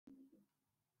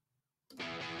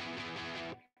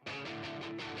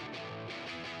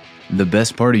The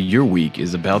best part of your week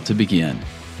is about to begin.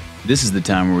 This is the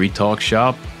time where we talk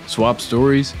shop, swap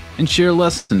stories, and share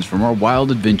lessons from our wild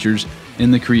adventures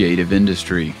in the creative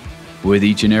industry. With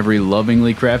each and every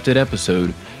lovingly crafted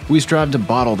episode, we strive to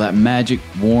bottle that magic,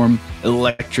 warm,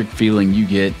 electric feeling you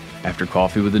get after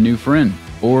coffee with a new friend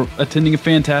or attending a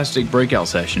fantastic breakout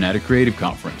session at a creative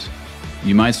conference.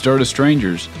 You might start as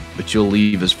strangers, but you'll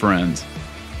leave as friends.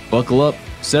 Buckle up,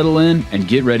 settle in, and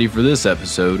get ready for this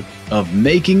episode of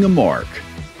Making a Mark.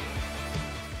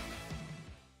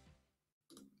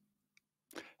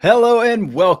 Hello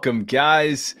and welcome,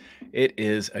 guys. It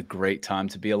is a great time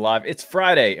to be alive. It's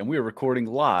Friday, and we are recording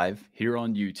live here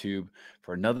on YouTube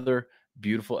for another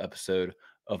beautiful episode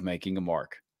of Making a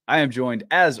Mark. I am joined,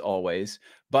 as always,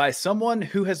 by someone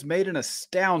who has made an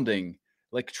astounding,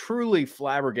 truly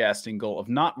flabbergasting goal of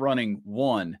not running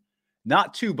one,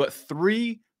 not two, but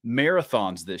three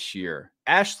marathons this year.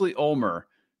 Ashley Ulmer,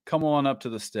 come on up to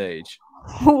the stage.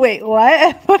 Wait,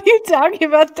 what? What are you talking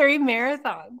about? 3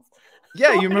 marathons?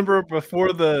 Yeah, you remember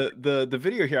before the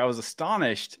video here, I was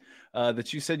astonished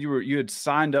that you said you had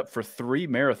signed up for 3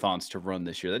 marathons to run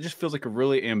this year. That just feels like a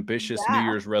really ambitious New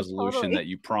Year's resolution that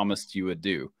you promised you would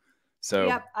do. So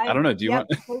yep, I don't know. Do you want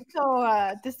wait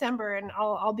till December and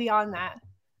I'll be on that.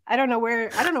 I don't know where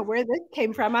this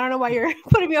came from. I don't know why you're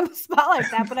putting me on the spot like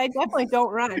that, but I definitely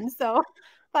don't run. So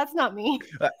that's not me.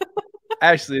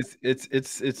 Actually,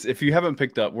 it's if you haven't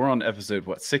picked up, we're on episode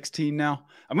 16 now.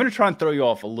 I'm going to try and throw you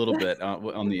off a little bit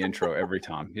on the intro every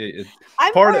time.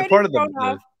 Part of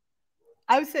the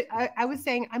I was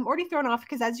saying I'm already thrown off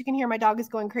because, as you can hear, my dog is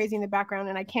going crazy in the background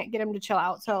and I can't get him to chill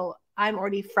out. So I'm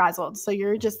already frazzled. So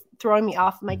you're just throwing me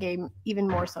off my game even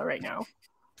more so right now.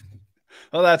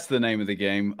 Well, that's the name of the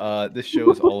game. This show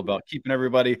is all about keeping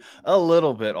everybody a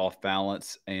little bit off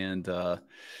balance and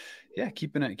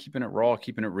keeping it raw,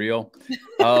 keeping it real.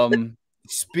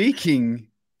 Speaking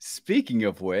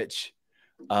of which,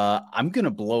 I'm going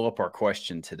to blow up our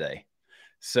question today.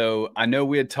 So I know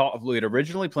we had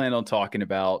originally planned on talking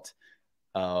about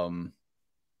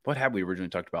what had we originally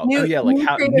talked about?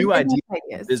 New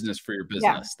ideas, business for your business.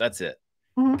 Yeah. That's it.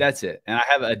 Mm-hmm. That's it. And I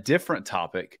have a different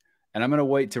topic, and I'm going to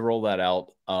wait to roll that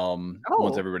out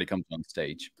once everybody comes on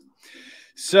stage.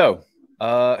 So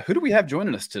who do we have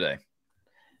joining us today?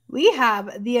 We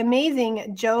have the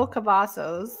amazing Joe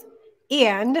Cavazos,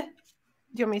 and do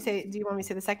you want me to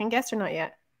say the second guest or not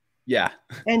yet? Yeah.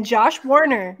 And Josh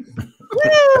Warner.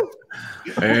 Woo!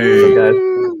 Hey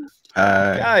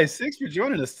guys, thanks for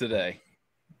joining us today.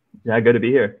 Yeah, good to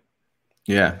be here.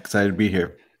 Yeah, excited to be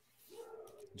here.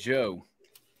 Joe,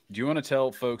 do you want to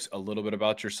tell folks a little bit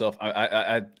about yourself?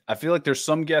 I feel like there's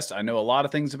some guests I know a lot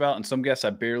of things about, and some guests I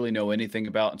barely know anything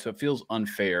about, and so it feels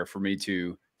unfair for me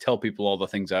to tell people all the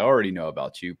things I already know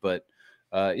about you. But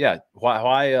why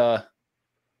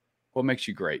what makes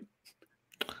you great?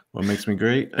 What makes me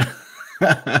great?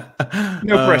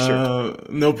 No pressure.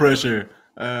 No pressure.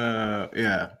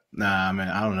 Yeah. Nah, man,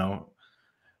 I don't know.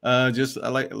 Just I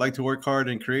like to work hard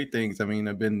and create things. I mean,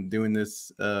 I've been doing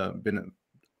this, been a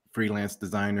freelance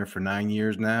designer for 9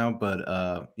 years now,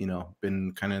 but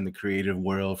been kind of in the creative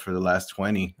world for the last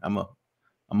 20. I'm an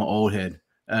old head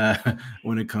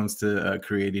when it comes to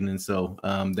creating. And so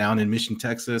down in Mission,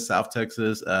 Texas, South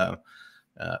Texas,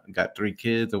 got 3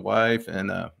 kids, a wife,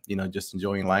 and just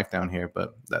enjoying life down here.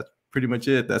 But that's pretty much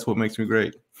it. That's what makes me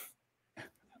great.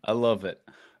 I love it.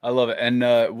 And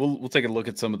we'll take a look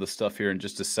at some of the stuff here in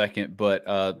just a second. But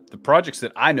the projects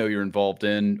that I know you're involved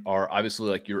in are obviously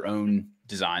like your own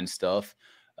design stuff.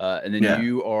 And then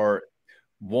you are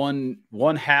one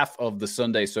half of the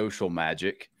Sunday Social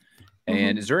magic.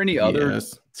 And is there any other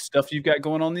stuff you've got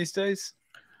going on these days?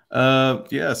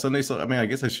 Sunday. So I mean, I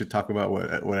guess I should talk about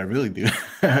what I really do.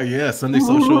 Sunday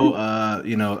Social.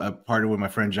 I partnered with my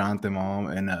friend Jonathan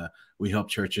Malm, and we help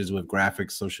churches with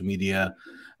graphics, social media,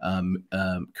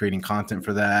 creating content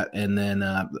for that. And then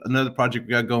another project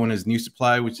we got going is New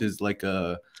Supply, which is like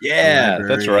a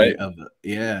that's right.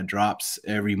 Drops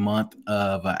every month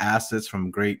of assets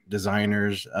from great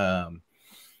designers.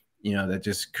 That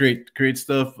just create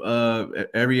stuff.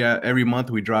 Every month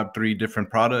we drop 3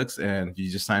 different products, and you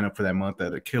just sign up for that month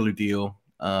at a killer deal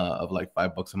of like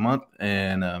 $5 a month.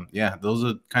 And those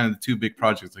are kind of the 2 big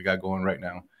projects I got going right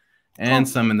now, and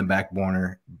some in the back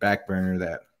burner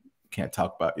that can't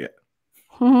talk about yet.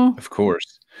 Of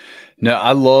course. No,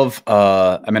 I love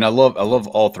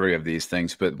all 3 of these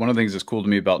things, but one of the things that's cool to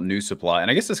me about New Supply, and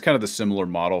I guess it's kind of the similar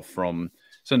model from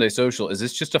Sunday Social, is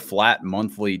it's just a flat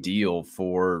monthly deal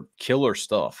for killer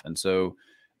stuff. And so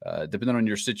depending on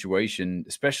your situation,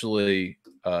 especially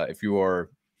if you are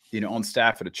on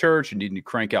staff at a church and needing to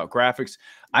crank out graphics,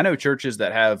 I know churches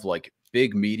that have like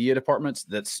big media departments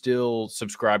that still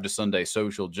subscribe to Sunday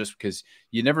Social, just because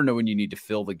you never know when you need to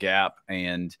fill the gap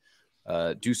and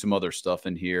do some other stuff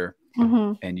in here.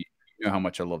 And you know how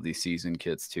much I love these season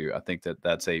kits too. I think that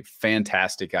that's a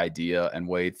fantastic idea and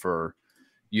way for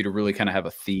you to really kind of have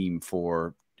a theme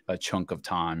for a chunk of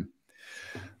time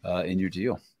in your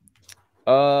deal.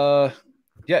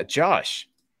 Yeah, Josh,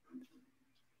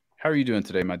 how are you doing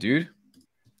today, my dude?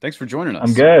 Thanks for joining us.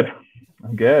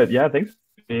 I'm good. Yeah, thanks.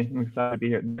 I'm excited to be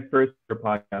here. My first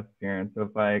podcast appearance. So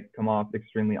if I come off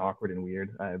extremely awkward and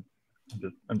weird, I'm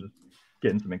just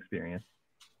getting some experience.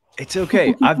 It's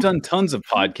okay. I've done tons of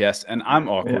podcasts and I'm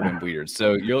awkward and weird.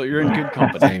 So you're in good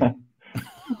company.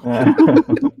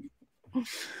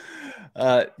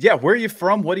 Yeah, where are you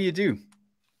from? What do you do?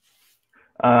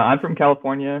 I'm from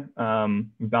California.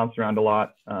 Bounced around a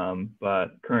lot,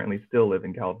 but currently still live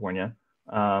in California.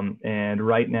 And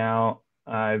right now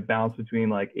I've bounced between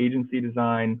like agency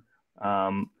design,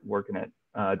 working at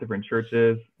different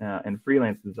churches, and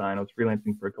freelance design. I was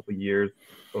freelancing for a couple of years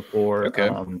before.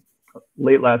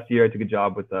 Late last year, I took a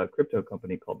job with a crypto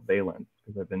company called Valence,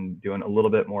 because I've been doing a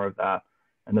little bit more of that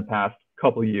in the past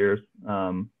couple of years.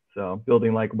 So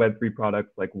building like Web3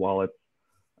 products like wallets,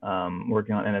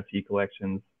 working on NFT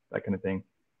collections, that kind of thing.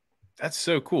 That's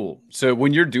so cool. So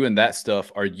when you're doing that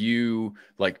stuff, are you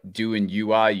like doing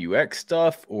UI UX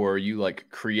stuff, or are you like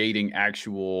creating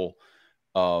actual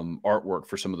artwork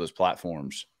for some of those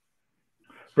platforms?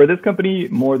 For this company,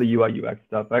 more the UI UX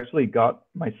stuff. I actually got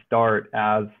my start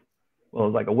as well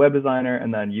as like a web designer,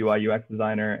 and then UI UX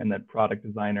designer, and then product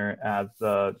designer, as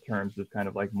the terms just kind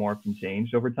of like morphed and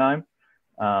changed over time.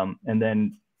 And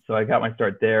then so I got my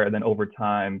start there, and then over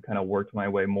time kind of worked my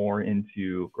way more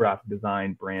into graphic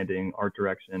design, branding, art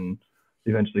direction,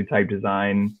 eventually type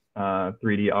design,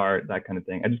 3D art, that kind of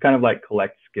thing. I just kind of like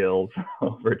collect skills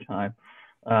over time.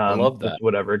 I love that. Just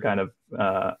whatever kind of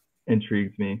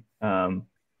intrigues me.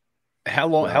 How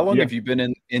long have you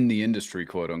been in the industry,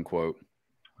 quote unquote?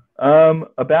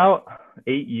 About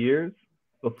 8 years.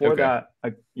 Before that,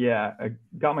 I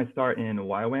got my start in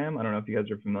YWAM. I don't know if you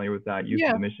guys are familiar with that. Youth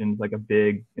Missions, like a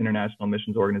big international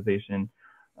missions organization.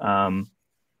 I'd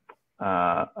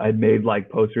made like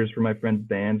posters for my friends'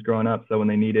 bands growing up. So when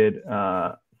they needed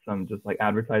some just like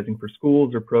advertising for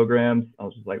schools or programs, I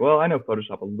was just like, well, I know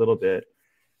Photoshop a little bit.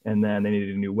 And then they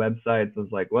needed a new website. So I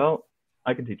was like, well,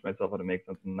 I can teach myself how to make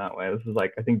something that way. This is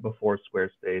like, I think before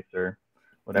Squarespace or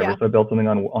whatever. So I built something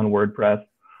on WordPress.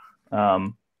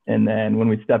 And then when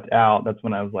we stepped out, that's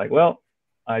when I was like, well,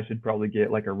 I should probably get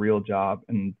like a real job.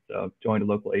 And so joined a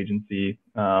local agency,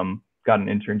 got an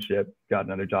internship, got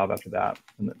another job after that,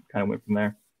 and then kind of went from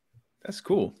there. That's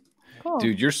cool.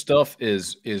 Dude, your stuff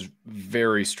is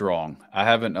very strong. I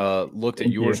haven't looked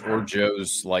at yours or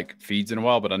Joe's like feeds in a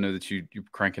while, but I know that you're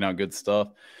cranking out good stuff.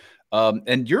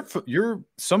 And you're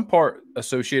some part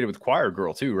associated with Choir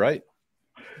Girl too, right?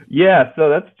 Yeah, so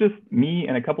that's just me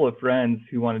and a couple of friends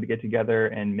who wanted to get together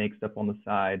and make stuff on the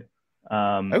side.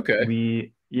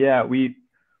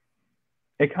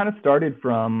 It kind of started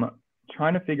from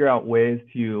trying to figure out ways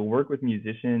to work with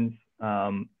musicians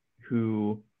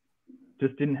who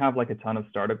just didn't have like a ton of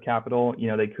startup capital. You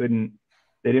know, they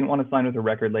didn't want to sign with a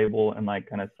record label and like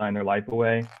kind of sign their life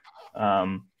away.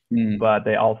 But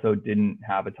they also didn't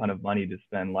have a ton of money to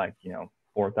spend like, you know,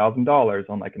 $4,000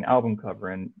 on like an album cover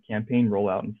and campaign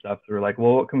rollout and stuff. So we're like,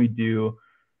 well, what can we do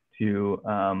to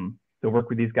work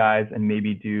with these guys and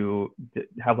maybe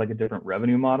have like a different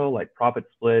revenue model, like profit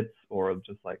splits, or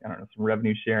just like, I don't know, some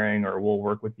revenue sharing, or we'll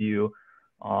work with you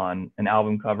on an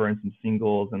album cover and some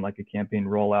singles and like a campaign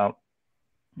rollout.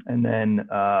 And then,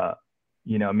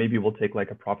 you know, maybe we'll take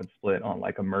like a profit split on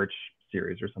like a merch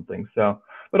series or something. So,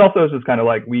 but also it's just kind of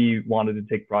like, we wanted to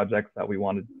take projects that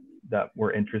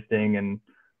were interesting, and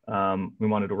we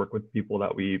wanted to work with people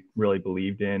that we really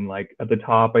believed in. Like at the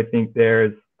top, I think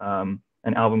there's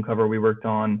an album cover we worked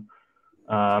on,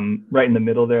 right in the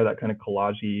middle there, that kind of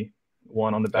collage-y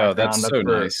one on the background. Oh, that's so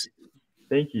nice.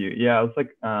 Thank you. Yeah, it was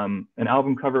like an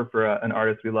album cover for an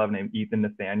artist we love named Ethan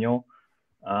Nathaniel.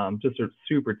 Just a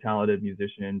super talented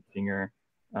musician, singer.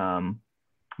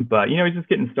 But you know, he's just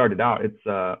getting started out. It's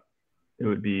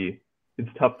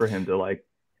tough for him to like,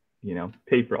 you know,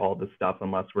 pay for all this stuff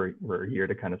unless we're here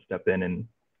to kind of step in and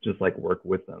just like work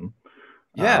with them.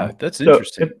 Yeah, that's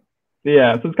interesting.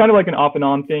 So it's kind of like an off and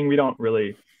on thing. We don't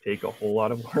really take a whole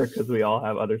lot of work because we all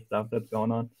have other stuff that's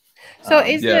going on. So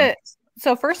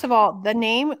so first of all, the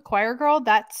name Choir Girl,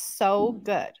 that's so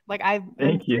good. Like I'm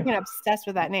freaking obsessed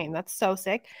with that name. That's so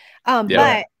sick.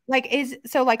 But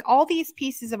like all these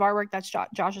pieces of artwork that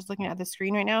Josh is looking at the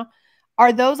screen right now,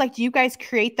 are those like, do you guys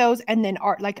create those and then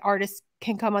artists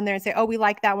can come on there and say, oh, we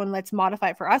like that one, let's modify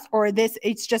it for us? Or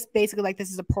it's just basically like,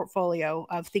 this is a portfolio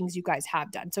of things you guys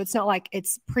have done. So it's not like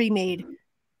it's pre-made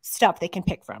stuff they can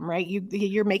pick from, right?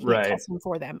 You're making it custom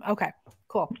for them. Okay,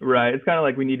 cool. Right. It's kind of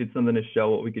like we needed something to show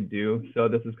what we could do. So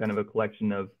this is kind of a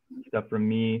collection of stuff from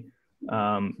me.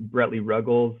 Brettley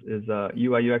Ruggles is a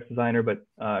UI UX designer, but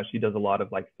she does a lot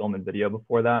of like film and video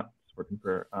before that. She's working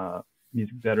for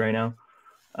Music Bed right now.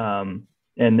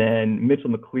 And then Mitchell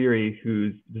McCleary,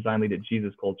 who's design lead at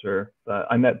Jesus Culture.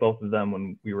 I met both of them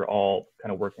when we were all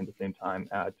kind of working at the same time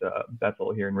at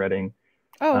Bethel here in Reading.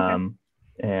 Oh, okay.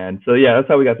 And so, yeah, that's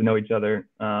how we got to know each other.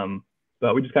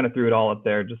 But we just kind of threw it all up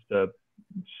there just to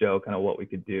show kind of what we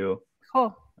could do.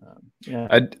 Cool. Yeah.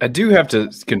 I do have to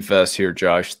confess here,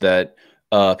 Josh, that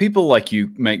people like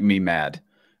you make me mad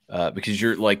because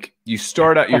you're like, you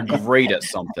start out, you're great at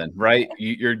something, right?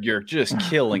 You're just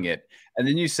killing it. And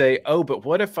then you say, oh, but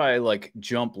what if I like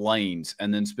jump lanes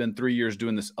and then spend 3 years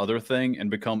doing this other thing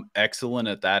and become excellent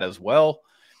at that as well?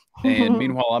 And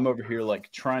meanwhile, I'm over here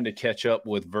like trying to catch up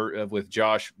with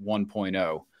Josh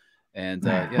 1.0. And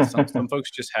yeah, some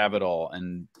folks just have it all.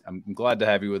 And I'm glad to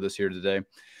have you with us here today.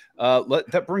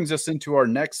 That brings us into our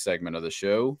next segment of the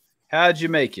show. How'd you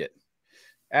make it?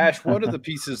 Ash, what are the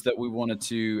pieces that we wanted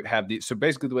to have? So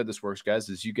basically the way this works, guys,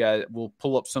 is you guys will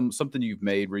pull up something you've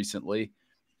made recently.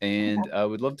 And I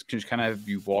would love to just kind of have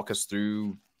you walk us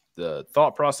through the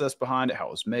thought process behind it, how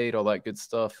it was made, all that good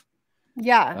stuff.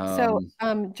 Yeah. So,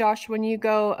 Josh, when you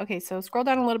go, okay, so scroll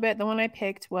down a little bit. The one I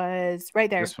picked was right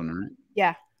there. This one, right?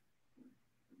 Yeah.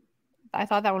 I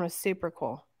thought that one was super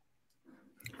cool.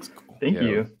 That's cool. Thank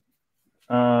you.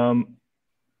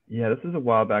 Yeah, this is a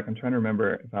while back. I'm trying to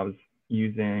remember if I was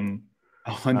using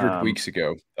 100 weeks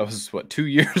ago. That was what, 2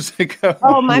 years ago?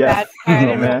 Oh, my bad. I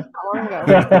didn't know man. how long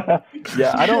ago.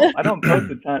 Yeah, I don't post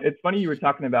a ton. It's funny you were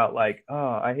talking about like,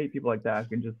 oh, I hate people like that who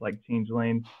can just like change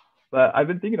lanes. But I've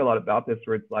been thinking a lot about this,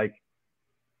 where it's like,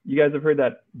 you guys have heard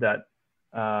that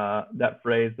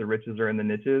phrase, "the riches are in the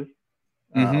niches,"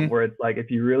 where it's like,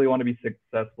 if you really want to be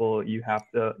successful, you have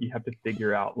to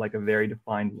figure out like a very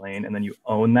defined lane, and then you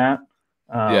own that.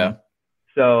 Yeah.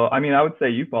 So, I mean, I would say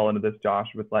you fall into this, Josh,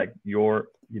 with like your,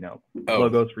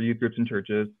 logos for youth groups and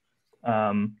churches.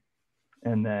 And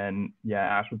then,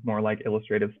 yeah, Ash with more like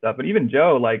illustrative stuff. But even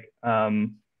Joe, like,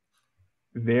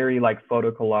 very like photo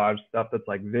collage stuff that's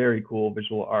like very cool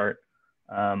visual art.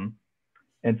 And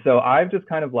so I've just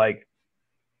kind of like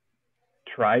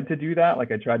tried to do that.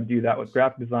 Like I tried to do that with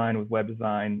graphic design, with web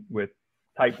design, with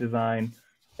type design,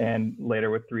 and later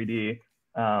with 3D.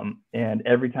 And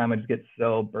every time I just get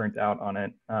so burnt out on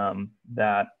it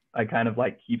that I kind of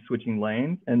like keep switching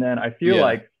lanes. And then I feel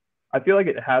like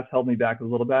it has held me back a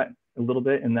little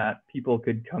bit in that people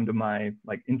could come to my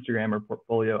like Instagram or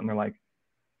portfolio and they're like,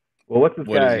 well, what's this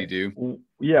guy? What does he do?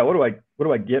 Yeah, what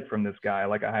do I get from this guy?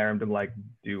 Like I hire him to like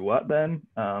do what then?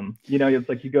 It's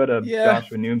like you go to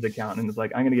Joshua Noom's account and it's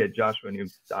like, I'm gonna get Joshua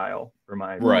Noom's style for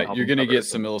my right. You're gonna get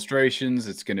some illustrations.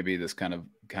 It's gonna be this kind of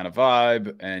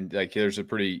vibe, and like there's a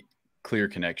pretty clear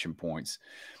connection points.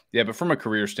 Yeah, but from a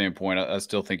career standpoint, I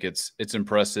still think it's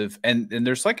impressive, and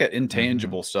there's like an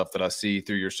intangible stuff that I see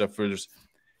through your stuff. Where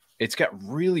it's got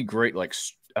really great like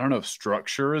I don't know if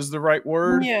structure is the right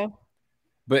word. Yeah.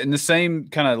 But in the same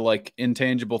kind of like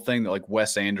intangible thing that like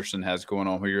Wes Anderson has going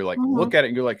on, where you're like, look at it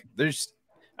and you're like,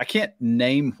 I can't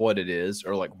name what it is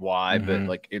or like why, but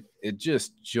like it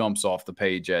just jumps off the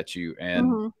page at you.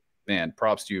 And man,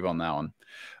 props to you on that one.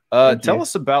 Tell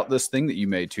us about this thing that you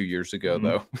made 2 years ago,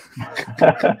 though.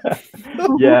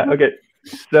 Yeah. Okay.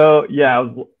 So yeah, I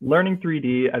was learning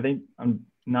 3D. I think I'm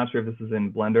not sure if this is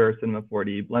in Blender or Cinema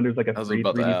 4D. Blender's like a free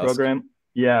 3D program.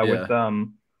 Yeah. With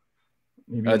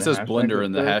it says Blender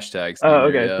in the hashtags. Oh,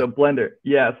 okay. So Blender.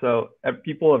 Yeah. So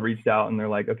people have reached out and they're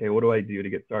like, okay, what do I do to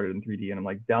get started in 3D? And I'm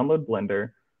like, download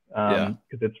Blender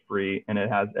because it's free and it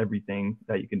has everything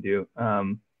that you can do.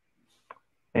 And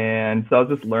so I was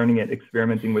just learning it,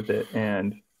 experimenting with it.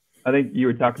 And I think you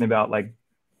were talking about like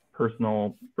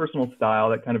personal style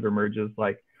that kind of emerges.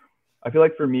 Like, I feel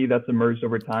like for me, that's emerged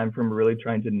over time from really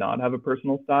trying to not have a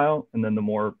personal style. And then the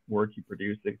more work you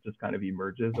produce, it just kind of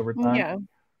emerges over time. Yeah.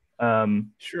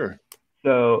 Sure.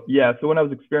 So yeah, so when I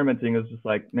was experimenting, it was just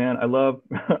like, man, I love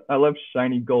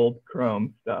shiny gold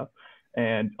chrome stuff,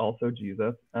 and also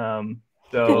Jesus.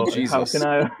 So Jesus. how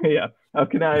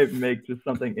can I make just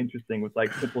something interesting with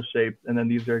like simple shapes? And then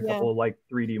these are a couple of like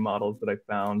 3D models that I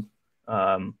found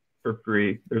for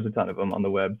free. There's a ton of them on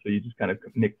the web, so you just kind of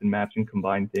mix and match and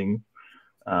combine things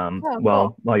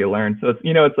while you learn. So it's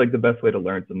it's like the best way to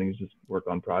learn something is just work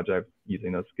on projects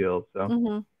using those skills.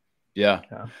 So. Yeah.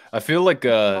 I feel like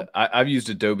I've used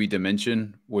Adobe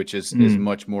Dimension, which is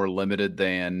much more limited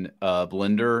than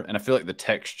Blender. And I feel like the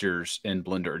textures in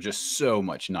Blender are just so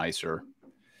much nicer.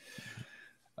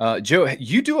 Joe,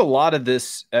 you do a lot of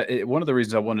this. One of the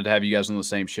reasons I wanted to have you guys on the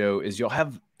same show is you'll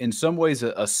have, in some ways,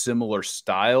 a similar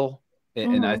style.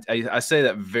 And I say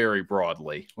that very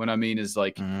broadly. What I mean is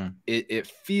like it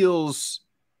feels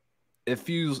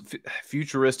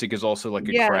futuristic is also like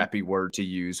a crappy word to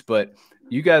use, but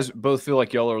you guys both feel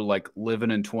like y'all are like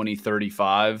living in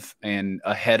 2035 and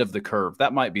ahead of the curve.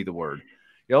 That might be the word.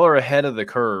 Y'all are ahead of the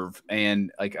curve.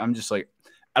 And like, I'm just like,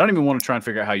 I don't even want to try and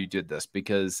figure out how you did this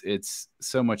because it's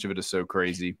so much of it is so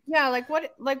crazy. Yeah.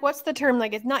 What's the term?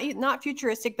 Like, it's not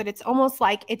futuristic, but it's almost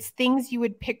like it's things you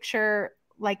would picture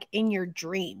like in your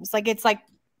dreams. Like, it's like,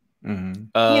 you know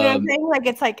what I'm saying? Like,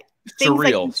 it's like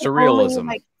surrealism.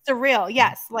 Like surreal.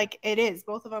 Yes. Like it is.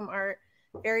 Both of them are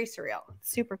very surreal. It's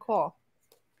super cool.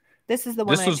 This is the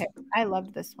one I picked. I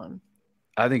loved this one.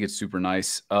 I think it's super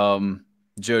nice. Joe,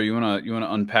 you wanna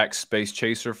unpack Space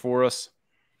Chaser for us?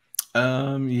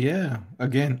 Yeah.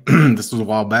 Again, this was a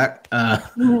while back.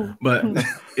 But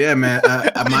yeah, man.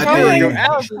 My thing.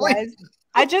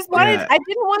 I just wanted. I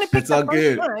didn't want to pick. It's all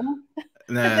good.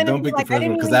 Nah, don't pick the first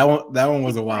one because that one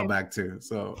was a while back too.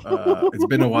 So it's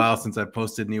been a while since I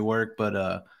posted new work, but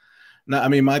no, I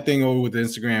mean my thing over with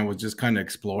Instagram was just kind of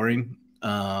exploring.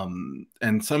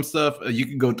 And some stuff you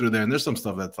can go through there, and there's some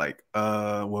stuff that's like,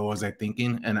 what was I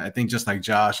thinking? And I think just like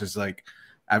Josh is like,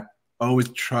 I've always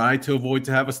tried to avoid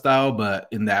to have a style, but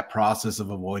in that process of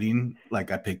avoiding,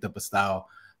 like I picked up a style,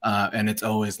 and it's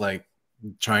always like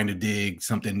trying to dig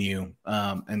something new.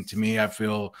 And to me, I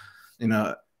feel,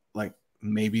 like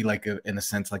maybe like in a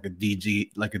sense, like a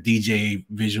DJ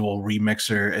visual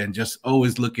remixer, and just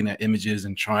always looking at images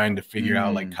and trying to figure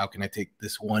out like, how can I take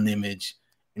this one image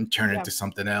and turn it to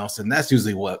something else? And that's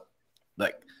usually what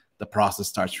like the process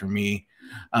starts for me.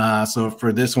 So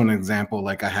for this one example,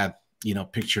 like I had,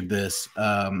 pictured this,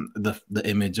 the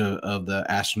image of the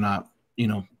astronaut,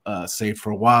 saved for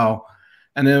a while.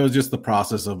 And then it was just the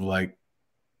process of like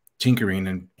tinkering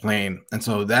and playing. And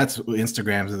so that's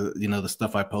Instagram's, the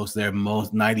stuff I post there.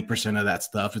 90% of that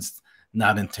stuff is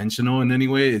not intentional in any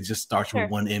way. It just starts with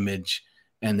one image,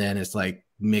 and then it's like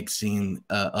mixing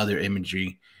other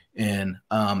imagery. And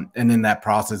in that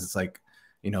process, it's like,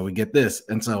 we get this.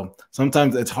 And so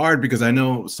sometimes it's hard because I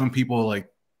know some people like,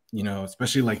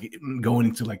 especially like going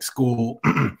into like school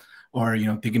or,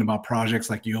 thinking about projects,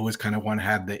 like you always kind of want to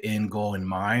have the end goal in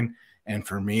mind. And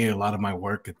for me, a lot of my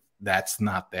work, that's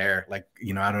not there. Like,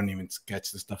 I don't even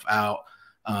sketch the stuff out.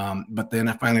 But then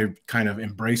I finally kind of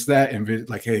embrace that and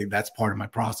like, hey, that's part of my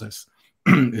process.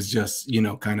 It's just,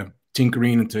 kind of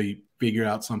tinkering until you figure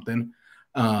out something.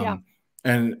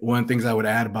 And one of the things I would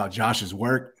add about Josh's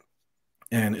work,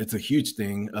 and it's a huge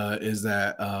thing, is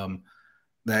that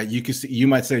that you can see, you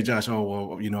might say, Josh, oh,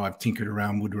 well, I've tinkered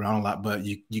around, moved around a lot, but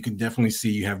you can definitely see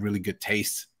you have really good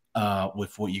taste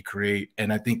with what you create.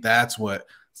 And I think that's what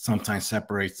sometimes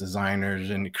separates designers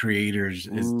and creators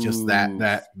is just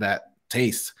that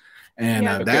taste. And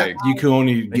that you can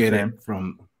only get it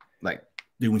from like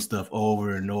doing stuff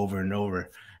over and over and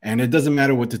over. And it doesn't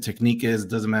matter what the technique is. It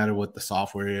doesn't matter what the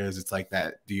software is. It's like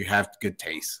that. Do you have good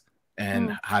taste?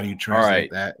 And how do you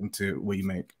translate that into what you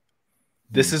make?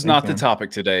 This is not the topic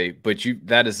today, but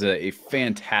that is a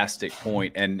fantastic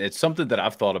point. And it's something that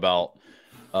I've thought about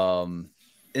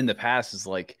in the past is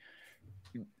like,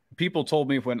 people told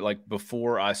me when, like,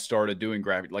 before I started doing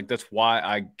graphic, like, that's why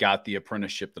I got the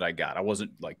apprenticeship that I got. I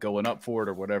wasn't like going up for it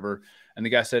or whatever. And the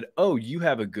guy said, oh, you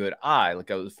have a good eye.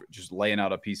 Like I was just laying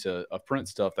out a piece of print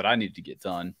stuff that I needed to get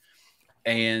done.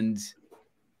 And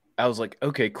I was like,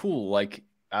 okay, cool. Like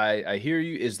I hear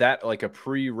you. Is that like a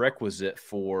prerequisite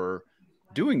for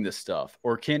doing this stuff,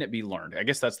 or can it be learned? I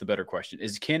guess that's the better question,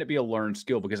 is can it be a learned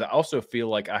skill? Because I also feel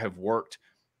like I have worked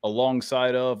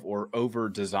alongside of or over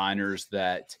designers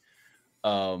that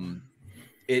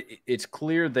it's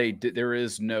clear there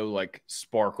is no like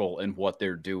sparkle in what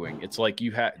they're doing. It's like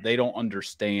they don't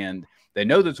understand. They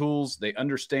know the tools, they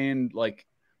understand like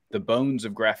the bones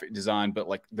of graphic design, but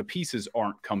like the pieces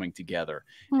aren't coming together.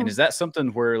 And is that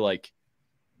something where like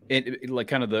like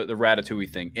kind of the Ratatouille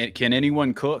thing? Can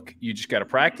anyone cook? You just got to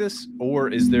practice, or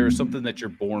is there something that you're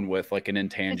born with, like an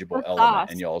intangible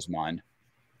element in y'all's mind?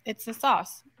 It's the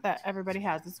sauce that everybody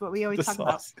has. It's what we always talk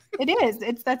about. It is.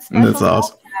 It's that special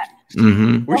sauce.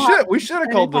 We should have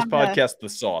called this podcast The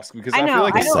Sauce, because I feel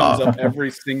like it sums up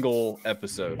every single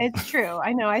episode. It's true.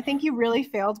 I know. I think you really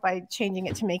failed by changing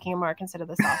it to Making a Mark instead of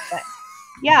The Sauce. But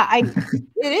yeah, it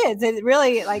is. It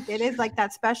really, like, it is like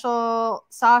that special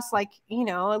sauce, like,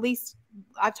 at least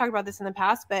I've talked about this in the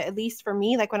past, but at least for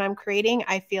me, like when I'm creating,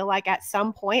 I feel like at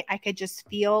some point I could just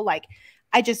feel like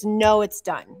I just know it's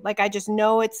done. Like I just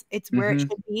know it's where it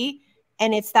should be.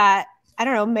 And it's that, I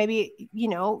don't know, maybe, you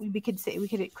know, we could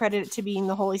credit it to being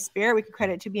the Holy Spirit. We could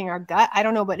credit it to being our gut. I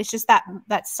don't know, but it's just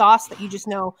that sauce that you just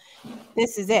know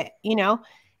this is it, you know?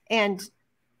 And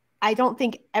I don't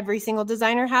think every single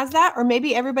designer has that, or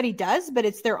maybe everybody does, but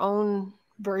it's their own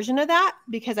version of that,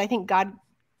 because I think God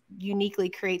uniquely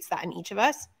creates that in each of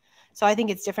us. So I think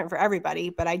it's different for everybody,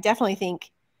 but I definitely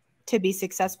think to be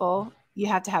successful, you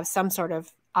have to have some sort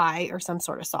of eye or some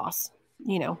sort of sauce,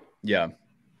 you know? Yeah.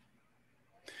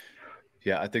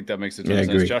 Yeah, I think that makes a ton of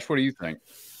sense. Josh, what do you think?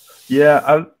 Yeah,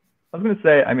 I was going to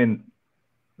say, I mean,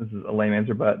 this is a lame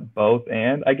answer, but both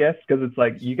and, I guess, because it's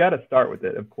like you got to start with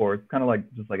it, of course, kind of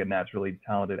like just like a naturally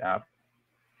talented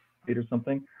athlete or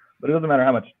something. But it doesn't matter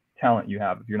how much talent you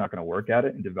have if you're not going to work at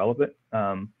it and develop it,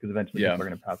 because eventually people are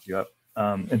going to pass you up.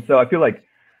 And so I feel like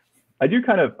I've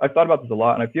thought about this a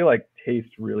lot, and I feel like taste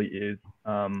really is,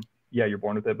 yeah, you're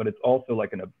born with it, but it's also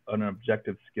like an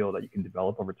objective skill that you can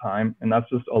develop over time. And that's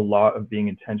just a lot of being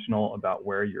intentional about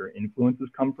where your influences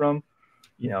come from.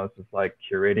 You know, it's just like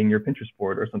curating your Pinterest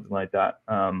board or something like that.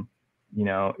 You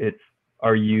know,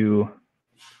 are you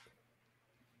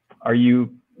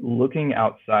looking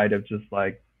outside of just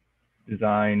like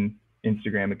design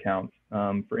Instagram accounts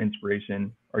for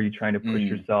inspiration? Are you trying to push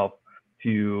yourself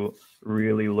to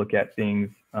really look at things?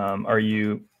 Are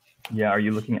you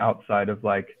looking outside of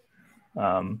like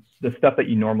the stuff that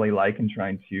you normally like and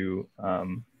trying to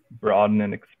broaden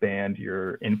and expand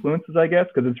your influences, I guess?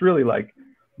 Because it's really like,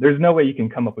 there's no way you can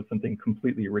come up with something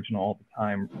completely original all the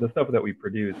time. The stuff that we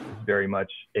produce is very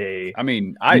much I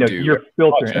do. You're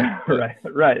filtering,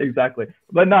 right, exactly.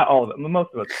 But not all of it. Most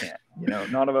of us can't. You know,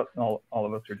 not of us. All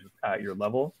of us are just at your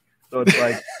level. So it's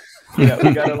like, you know,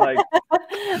 you gotta like,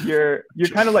 you're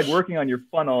kind of like working on your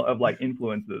funnel of like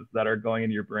influences that are going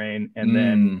into your brain, and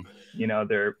then you know,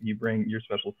 you bring your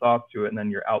special sauce to it, and then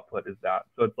your output is that.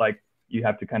 So it's like you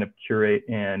have to kind of curate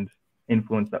and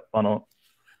influence that funnel,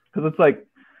 because it's like,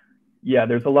 yeah,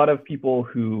 there's a lot of people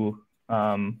who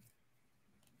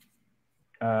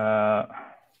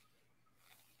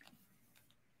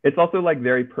it's also like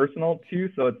very personal too.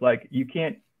 So it's like you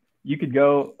could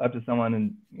go up to someone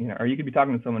and, you know, or you could be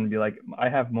talking to someone and be like, I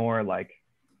have more like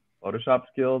Photoshop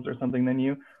skills or something than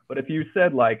you. But if you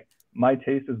said like, my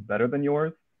taste is better than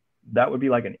yours, that would be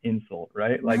like an insult,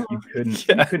 right? Like you couldn't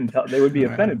tell, they would be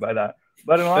offended by that.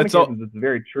 But in a lot of cases, it's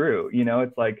very true. You know,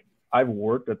 it's like, I've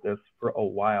worked at this for a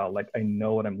while. Like I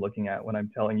know what I'm looking at when I'm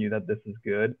telling you that this is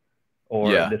good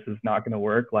or this is not going to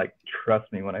work. Like,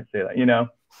 trust me when I say that, you know?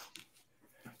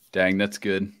 Dang, that's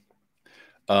good.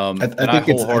 I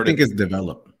think it's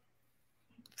developed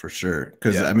for sure.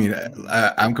 Cause I mean,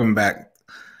 I'm coming back,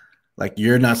 like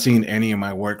you're not seeing any of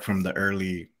my work from the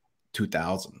early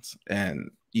 2000s.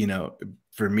 And, you know,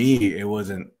 for me, it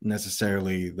wasn't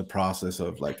necessarily the process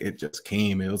of like, it just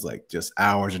came, it was like just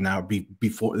hours and hours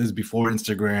before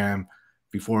Instagram,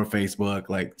 before Facebook,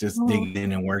 like just digging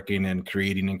in and working and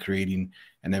creating.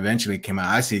 And eventually it came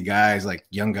out. I see guys like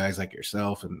young guys like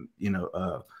yourself and, you know,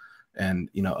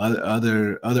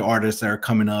 other artists that are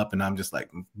coming up, and I'm just like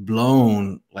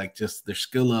blown, like just their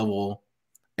skill level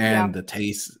and the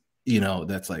taste, you know,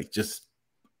 that's like just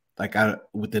like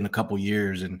within a couple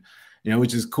years, and you know,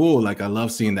 which is cool. Like I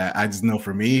love seeing that. I just know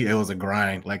for me, it was a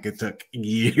grind. Like it took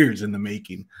years in the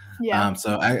making. Yeah.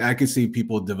 So I could see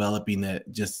people developing it.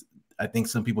 Just I think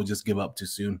some people just give up too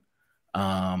soon,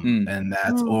 and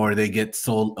that's or they get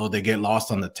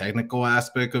lost on the technical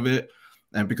aspect of it.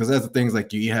 And because that's the things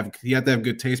like you have to have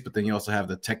good taste, but then you also have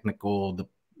the technical,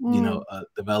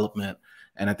 development.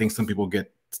 And I think some people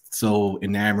get so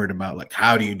enamored about like,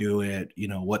 how do you do it? You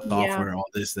know, what software, all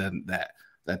this, and that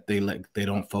they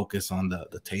don't focus on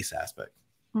the taste aspect.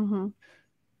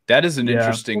 That is an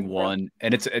interesting one.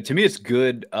 And it's, to me, it's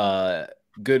good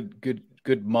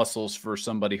muscles for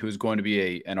somebody who's going to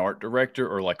be an art director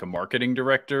or like a marketing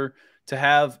director to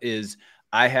have is,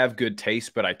 I have good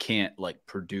taste, but I can't like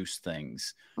produce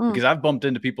things because I've bumped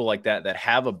into people like that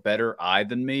have a better eye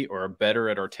than me or are better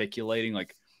at articulating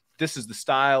like, this is the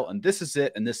style and this is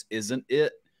it and this isn't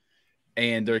it.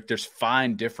 And there's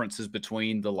fine differences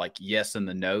between the like yes and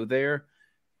the no there.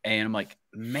 And I'm like,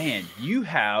 man, you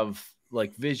have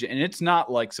like vision. And it's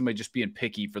not like somebody just being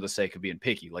picky for the sake of being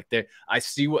picky. Like I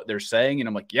see what they're saying and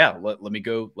I'm like, yeah, let me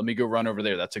go run over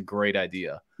there. That's a great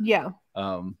idea. Yeah.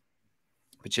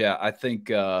 But yeah, I think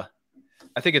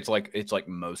it's like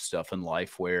most stuff in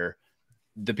life where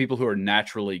the people who are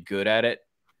naturally good at it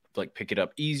like pick it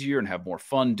up easier and have more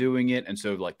fun doing it, and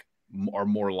so like are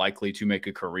more likely to make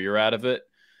a career out of it.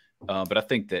 but I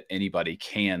think that anybody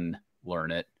can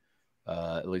learn it.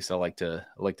 At least I like to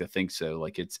think so.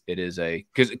 Like it is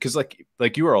because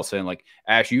like you were all saying, like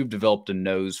Ash, you've developed a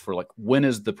nose for like, when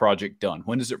is the project done?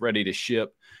 When is it ready to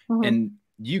ship? And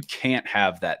you can't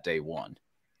have that day one.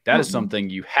 That is something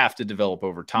you have to develop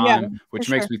over time, which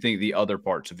makes me think the other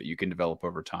parts of it you can develop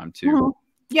over time too.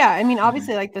 Yeah, I mean,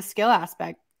 obviously, like the skill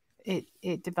aspect,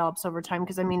 it develops over time.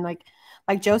 Because I mean, like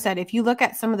Joe said, if you look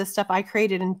at some of the stuff I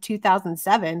created in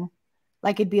 2007,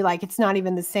 like it'd be like it's not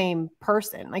even the same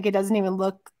person. Like it doesn't even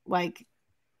look like.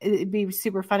 It'd be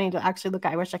super funny to actually look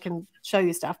at. I wish I can show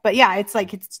you stuff, but yeah, it's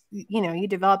like you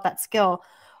develop that skill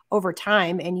over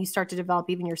time, and you start to develop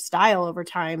even your style over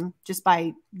time just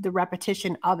by the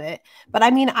repetition of it. But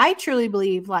I mean, I truly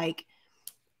believe like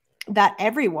that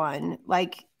everyone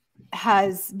like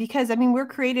has, because I mean, we're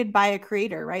created by a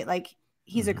creator, right? Like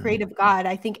he's a creative God.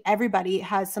 I think everybody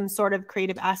has some sort of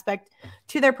creative aspect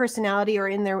to their personality or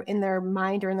in their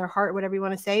mind or in their heart, whatever you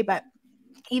want to say. But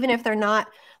even if they're not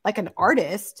like an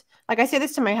artist, like I say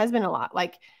this to my husband a lot,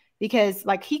 like, because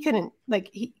like he couldn't,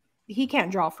 like he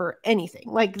can't draw for anything.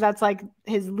 Like that's like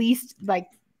his least like,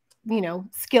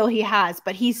 skill he has,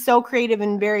 but he's so creative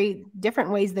in very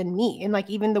different ways than me. And like,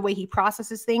 even the way he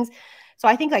processes things. So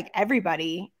I think like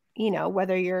everybody,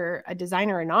 whether you're a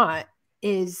designer or not,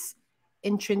 is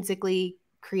intrinsically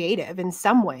creative in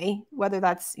some way, whether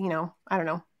that's, I don't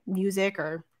know, music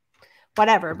or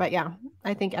whatever. But yeah,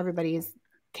 I think everybody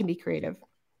can be creative.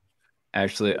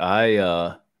 Actually,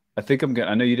 I think I'm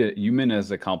gonna. I know you meant it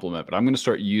as a compliment, but I'm gonna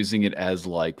start using it as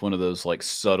like one of those like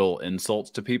subtle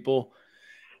insults to people.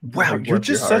 Wow, like, you're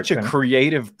just such a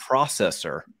creative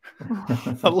processor.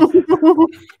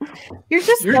 You're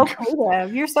just so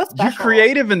creative. You're so special. You're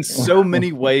creative in so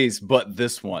many ways, but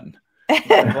this one.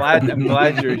 I'm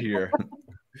glad you're here.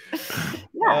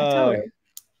 Yeah, totally.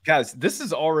 Guys, this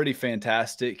is already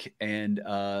fantastic, and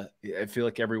I feel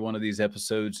like every one of these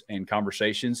episodes and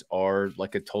conversations are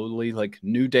like a totally like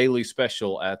new daily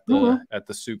special at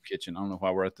the soup kitchen. I don't know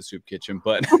why we're at the soup kitchen,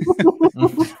 but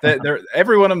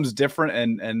every one of them is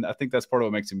different, and I think that's part of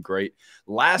what makes them great.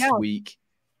 Last week,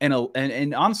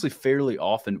 and honestly, fairly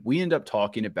often, we end up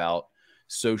talking about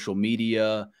social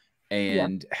media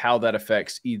and how that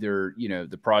affects either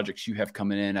the projects you have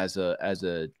coming in as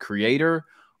a creator.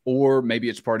 Or maybe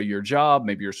it's part of your job.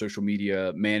 Maybe you're a social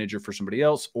media manager for somebody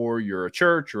else, or you're a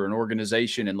church or an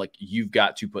organization, and like you've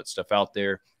got to put stuff out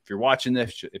there. If you're watching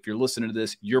this, if you're listening to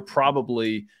this, you're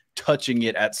probably touching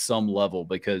it at some level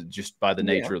because just by the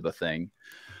nature of the thing.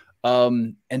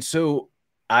 And so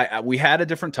we had a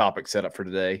different topic set up for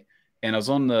today, and I was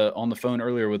on the phone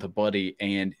earlier with a buddy,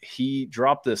 and he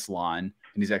dropped this line,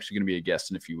 and he's actually going to be a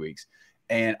guest in a few weeks.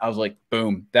 And I was like,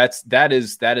 boom, that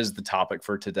is the topic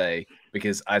for today,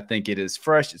 because I think it is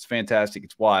fresh. It's fantastic.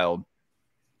 It's wild.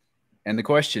 And the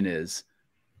question is,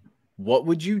 what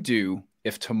would you do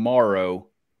if tomorrow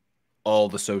all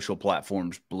the social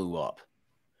platforms blew up?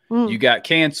 You got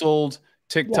canceled,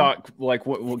 TikTok, like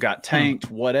what got tanked,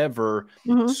 whatever.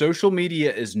 Social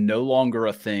media is no longer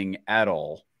a thing at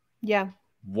all. Yeah.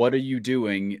 What are you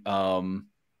doing?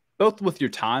 Both with your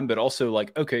time, but also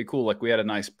like, okay, cool. Like we had a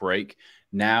nice break.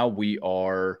 Now we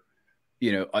are,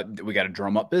 we got to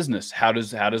drum up business. How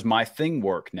does my thing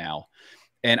work now?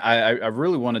 And I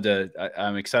really wanted to,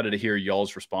 I'm excited to hear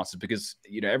y'all's responses, because,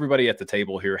 everybody at the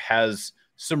table here has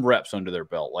some reps under their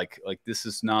belt. Like this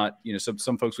is not,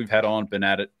 some folks we've had on been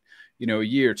at it, a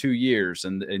year, 2 years,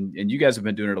 and you guys have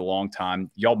been doing it a long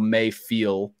time. Y'all may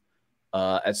feel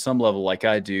at some level, like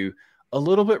I do, a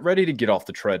little bit ready to get off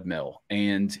the treadmill.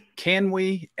 And can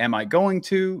we? Am I going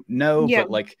to? No, but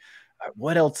like,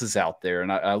 what else is out there?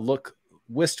 And I look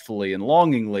wistfully and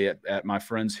longingly at my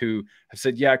friends who have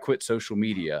said, yeah, I quit social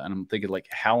media. And I'm thinking, like,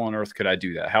 how on earth could I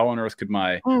do that? How on earth could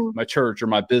my church or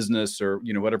my business or,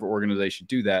 whatever organization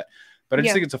do that? But I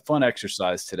just think it's a fun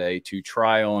exercise today to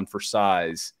try on for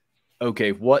size.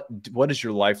 Okay, what does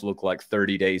your life look like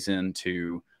 30 days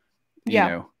into,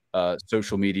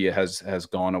 social media has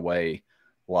gone away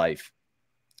life?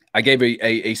 I gave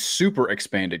a super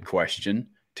expanded question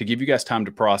to give you guys time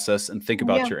to process and think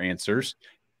about your answers.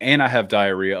 And I have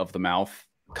diarrhea of the mouth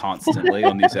constantly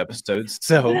on these episodes.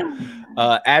 So,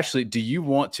 Ashley, do you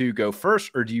want to go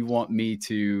first, or do you want me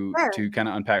to kind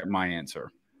of unpack my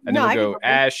answer? And then we'll go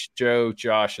Ash, Joe,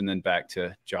 Josh, and then back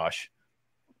to Josh.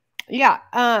 Yeah.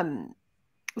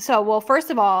 So, well,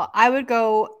 first of all, I would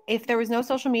go, if there was no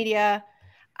social media,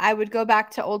 I would go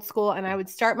back to old school, and I would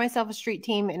start myself a street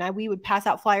team, and we would pass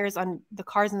out flyers on the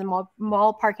cars in the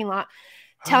mall parking lot,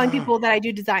 telling people that I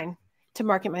do design to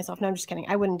market myself. No, I'm just kidding.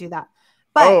 I wouldn't do that.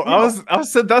 But I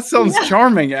said that sounds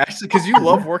charming, actually, because you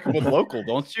love working with local,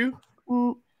 don't you?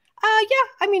 Yeah.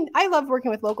 I mean, I love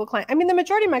working with local clients. I mean, the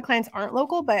majority of my clients aren't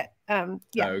local, but yeah.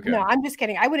 Oh, okay. No, I'm just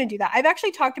kidding. I wouldn't do that. I've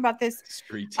actually talked about this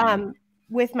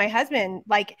with my husband.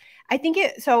 Like, I think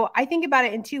about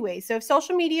it in two ways. So if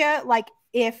social media, like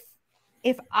if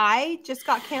I just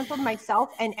got canceled myself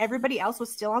and everybody else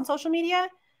was still on social media,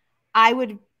 I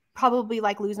would probably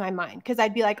like lose my mind, because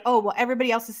I'd be like, oh, well, everybody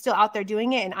else is still out there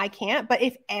doing it and I can't. But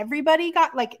if everybody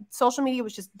got, like, social media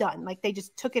was just done, like they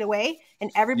just took it away and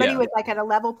everybody was like at a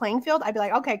level playing field, I'd be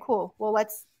like, okay, cool. Well,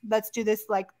 let's do this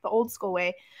like the old school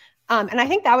way. And I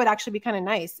think that would actually be kind of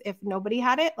nice if nobody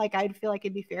had it. Like, I'd feel like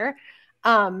it'd be fair.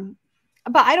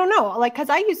 But I don't know, like, because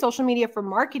I use social media for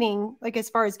marketing, like as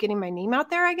far as getting my name out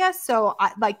there, I guess. So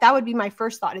that would be my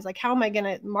first thought, is like, how am I going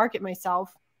to market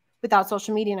myself without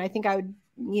social media? And I think I would,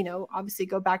 obviously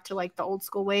go back to like the old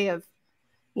school way of,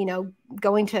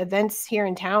 going to events here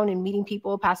in town and meeting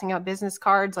people, passing out business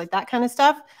cards, like that kind of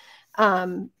stuff.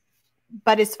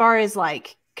 But as far as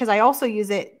like, because I also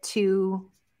use it to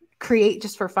create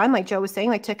just for fun, like Joe was saying,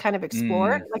 like to kind of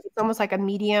explore, like it's almost like a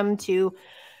medium to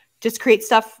just create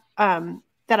stuff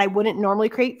that I wouldn't normally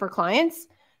create for clients.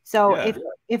 So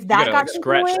if that got like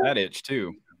scratch away, that itch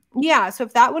too. Yeah. So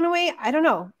if that went away, I don't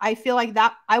know. I feel like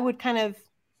that I would kind of,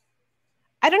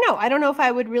 I don't know. I don't know if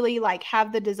I would really like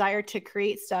have the desire to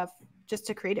create stuff just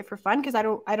to create it for fun, because I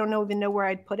don't even know where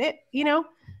I'd put it,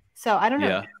 So I don't know.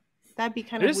 Yeah. That'd be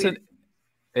kind of weird.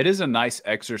 It is a nice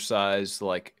exercise,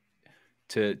 like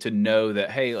to know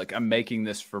that, hey, like I'm making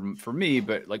this for me,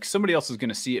 but like somebody else is going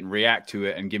to see it and react to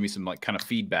it and give me some like kind of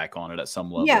feedback on it at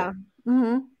some level. Yeah.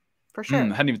 For sure. I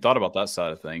hadn't even thought about that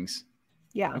side of things.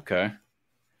 Yeah. Okay.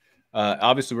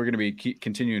 Obviously, we're going to be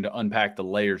continuing to unpack the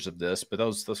layers of this, but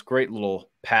those great little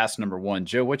pass number one.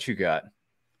 Joe, what you got?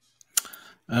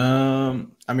 I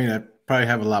mean, I probably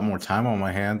have a lot more time on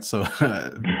my hands, so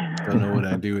I don't know what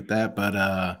I do with that.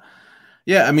 But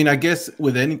yeah, I mean, I guess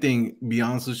with anything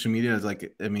beyond social media, it's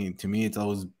like, I mean, to me, it's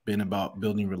always been about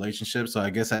building relationships. So I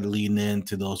guess I'd lean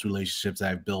into those relationships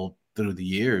I've built through the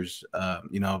years.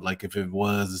 Like if it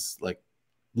was like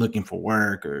looking for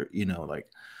work or, like,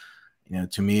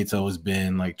 to me, it's always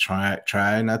been like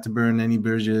try not to burn any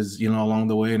bridges, along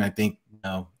the way. And I think,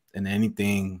 in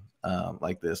anything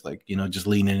like this, like, just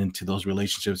leaning into those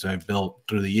relationships I've built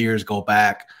through the years, go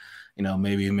back,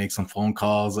 maybe make some phone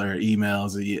calls or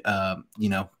emails,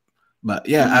 but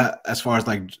yeah, as far as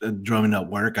like drumming up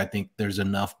work, I think there's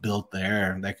enough built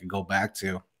there that I could go back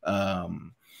to.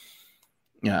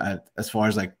 As far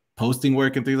as like posting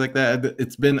work and things like that,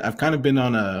 I've kind of been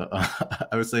on I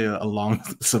would say a long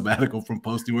sabbatical from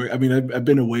posting work. I mean, I've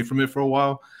been away from it for a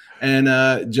while, and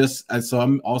so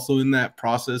I'm also in that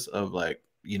process of like,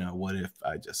 what if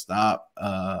I just stop,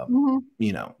 but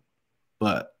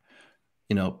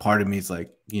part of me is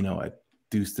like, I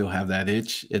do still have that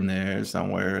itch in there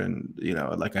somewhere, and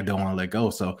like I don't want to let go.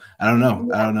 So I don't know.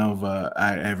 I don't know if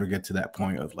I ever get to that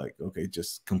point of like, okay,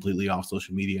 just completely off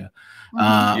social media. But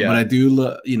I do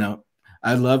love,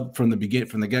 I loved from the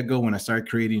get-go when I started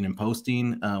creating and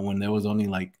posting, when there was only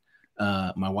like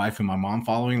my wife and my mom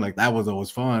following, like that was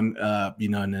always fun.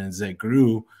 And then as it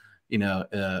grew,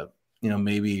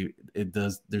 maybe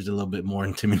there's a little bit more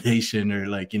intimidation, or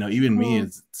like, even me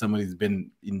as somebody who's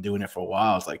been doing it for a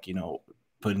while, it's like,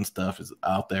 putting stuff is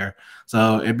out there.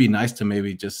 So it'd be nice to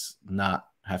maybe just not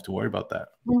have to worry about that.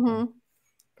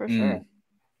 For sure.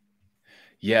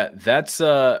 Yeah, that's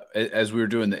as we were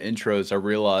doing the intros, I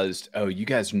realized, oh, you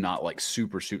guys are not like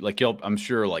super like y'all, I'm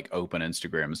sure like open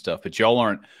Instagram and stuff, but y'all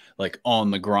aren't like on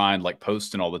the grind, like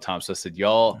posting all the time. So I said,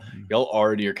 y'all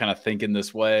already are kind of thinking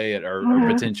this way, or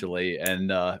potentially,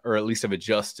 and or at least have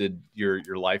adjusted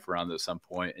your life around at some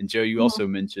point. And Joe, you also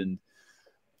mentioned,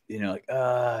 like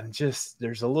just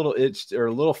there's a little itch or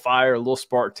a little fire, a little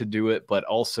spark to do it, but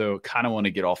also kind of want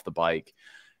to get off the bike.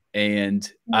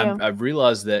 And I've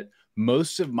realized that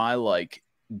most of my like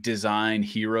design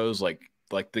heroes, like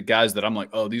the guys that I'm like,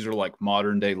 oh, these are like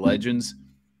modern day legends,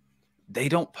 they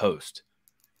don't post,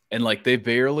 and like they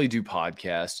barely do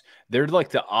podcasts. They're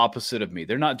like the opposite of me.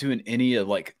 They're not doing any of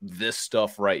like this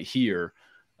stuff right here.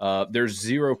 They're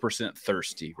 0%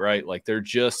 thirsty, right? Like they're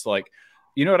just like,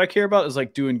 what I care about is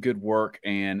like doing good work,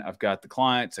 and I've got the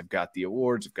clients, I've got the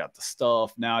awards, I've got the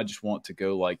stuff. Now I just want to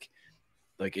go like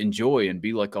enjoy and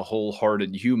be like a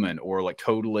wholehearted human, or like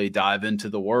totally dive into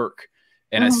the work.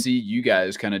 And I see you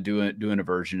guys kind of doing a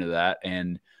version of that.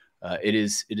 And it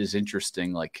is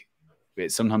interesting. Like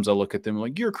sometimes I look at them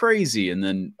like, you're crazy. And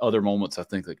then other moments I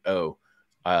think like, oh,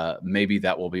 maybe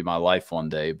that will be my life one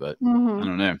day, but I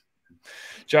don't know.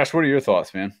 Josh, what are your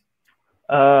thoughts, man?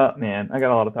 Man, I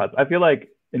got a lot of thoughts. I feel like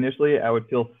initially I would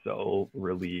feel so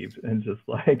relieved and just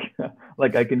like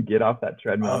like I can get off that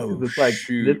treadmill, because it's like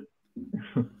shoot.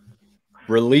 this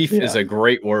Relief is a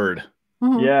great word.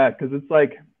 Yeah, because it's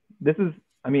like, this is,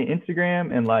 I mean,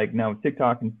 Instagram and like now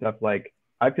TikTok and stuff, like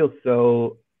I feel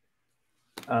so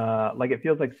like it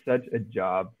feels like such a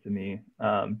job to me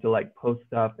to like post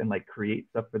stuff and like create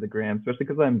stuff for the gram, especially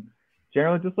because I'm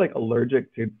generally just like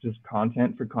allergic to just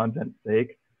content for content's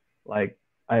sake. Like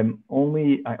I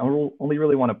only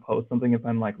really want to post something if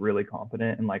I'm like really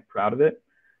confident and like proud of it.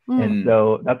 And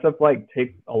so that stuff like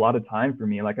takes a lot of time for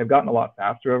me. Like I've gotten a lot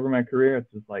faster over my career. It's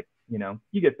just like, you know,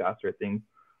 you get faster at things.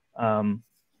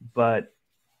 But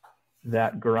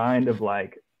that grind of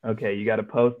like, okay, you got to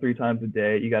post 3 times a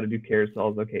day. You got to do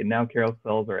carousels. Okay, now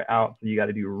carousels are out, so you got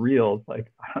to do reels. Like,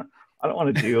 I don't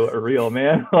want to do a reel,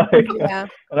 man. Like,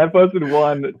 and I posted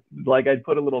one, like I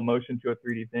put a little motion to a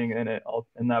 3D thing, and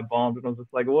that bombed, and I was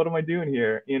just like, what am I doing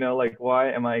here? You know, like,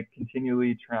 why am I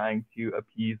continually trying to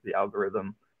appease the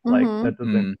algorithm? Like, that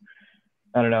doesn't,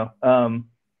 I don't know.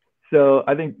 So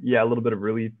I think, yeah, a little bit of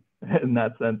relief in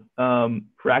that sense.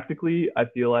 Practically, I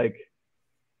feel like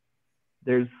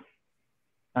there's,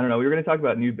 I don't know, we were going to talk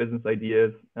about new business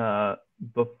ideas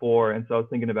before. And so I was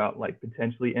thinking about like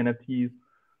potentially NFTs,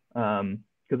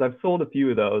 because I've sold a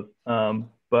few of those. And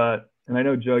I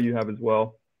know, Joe, you have as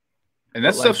well. And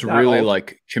that stuff's like, really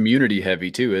like community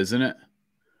heavy too, isn't it?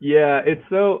 Yeah, it's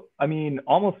so, I mean,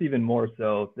 almost even more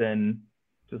so than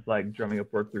just like drumming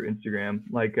up work through Instagram.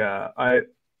 Like I've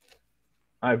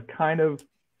kind of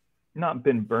not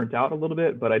been burnt out a little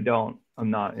bit, but I'm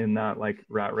not in that like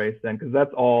rat race then, because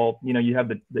that's all, you know, you have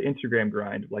the Instagram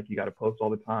grind, like you got to post all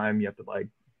the time, you have to like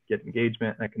get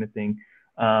engagement, that kind of thing.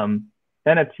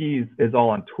 NFTs is all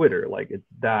on Twitter, like it's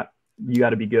that, you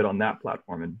got to be good on that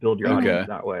platform and build your audience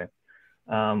that way,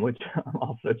 which I'm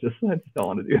also I just don't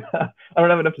want to do that. I don't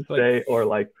have enough to say, or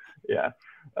like, yeah.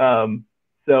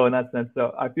 So in that sense,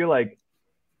 so I feel like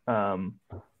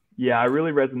yeah, I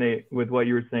really resonate with what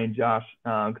you were saying, Josh,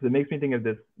 because it makes me think of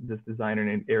this designer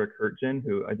named Eric Hurtgen,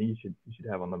 who I think you should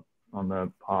have on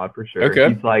the pod for sure.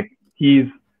 Okay. He's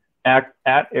at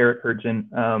Eric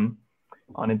Hurtgen on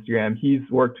Instagram. He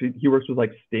works with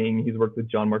like Sting. He's worked with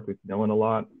John Mark McMillan a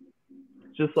lot.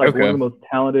 Just like one of the most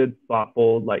talented,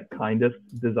 thoughtful, like kindest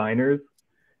designers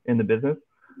in the business,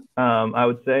 I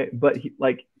would say. But he,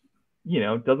 like, you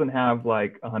know, doesn't have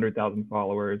like 100,000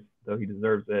 followers, though he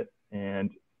deserves it.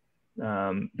 And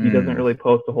he doesn't really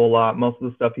post a whole lot. Most of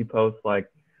the stuff he posts like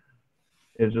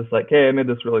is just like, hey, I made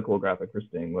this really cool graphic for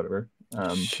Sting, whatever.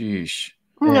 Sheesh.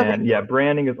 And yeah,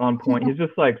 branding is on point. He's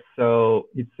just like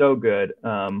he's so good.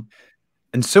 And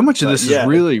so much of this is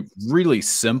really, really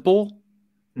simple,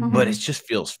 but it just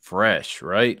feels fresh,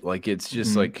 right? Like it's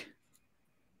just like,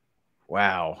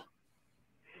 wow.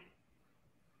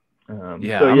 I'm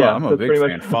a big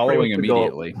fan. Following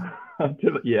immediately.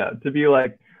 To be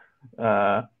like,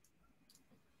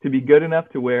 to be good enough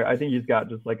to where I think he's got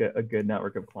just like a good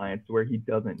network of clients to where he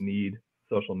doesn't need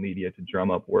social media to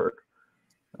drum up work.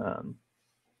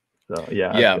 So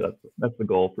yeah, that's the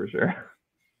goal for sure.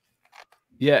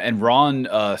 Yeah, and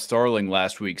Ron Starling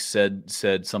last week said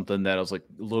something that I was like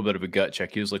a little bit of a gut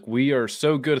check. He was like, "We are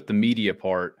so good at the media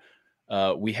part,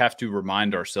 we have to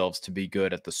remind ourselves to be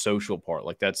good at the social part.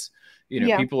 Like that's, you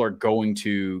know, people are going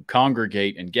to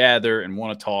congregate and gather and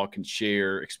want to talk and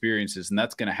share experiences, and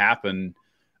that's going to happen."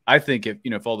 I think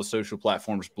if all the social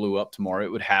platforms blew up tomorrow,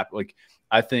 it would happen. Like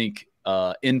I think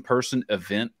in-person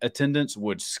event attendance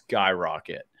would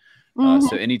skyrocket.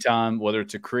 So anytime, whether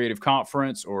it's a creative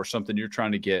conference or something you're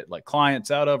trying to get like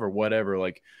clients out of or whatever,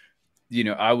 like, you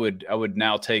know, I would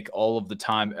now take all of the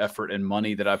time, effort, and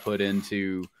money that I put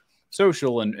into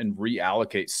social and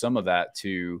reallocate some of that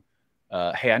to,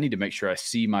 hey, I need to make sure I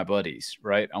see my buddies,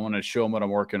 right? I want to show them what I'm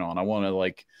working on. I want to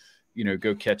like, you know,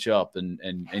 go catch up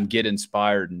and get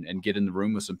inspired and get in the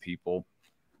room with some people.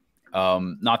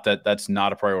 Not that that's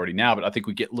not a priority now, but I think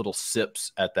we get little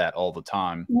sips at that all the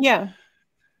time. Yeah.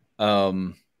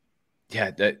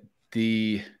 That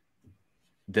the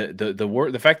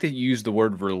word, the fact that you used the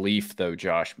word relief though,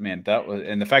 Josh, man, that was,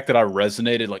 and the fact that I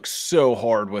resonated like so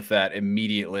hard with that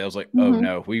immediately, I was like, oh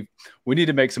no, we need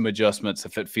to make some adjustments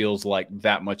if it feels like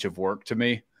that much of work to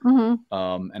me.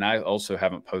 And I also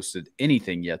haven't posted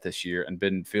anything yet this year and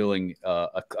been feeling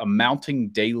a mounting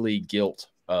daily guilt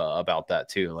about that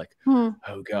too. Like,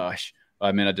 oh gosh,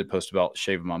 I mean, I did post about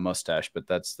shaving my mustache, but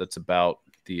that's about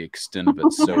the extent of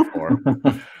it so far.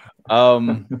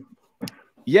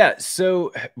 Yeah.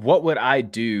 So what would I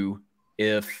do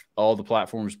if all the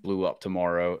platforms blew up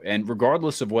tomorrow? And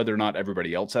regardless of whether or not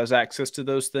everybody else has access to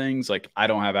those things, like I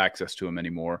don't have access to them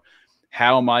anymore.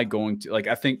 how am I going to, like,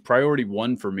 I think priority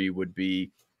one for me would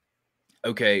be,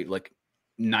 okay, like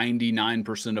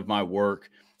 99% of my work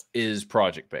is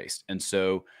project based. And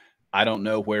so I don't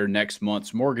know where next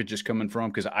month's mortgage is coming from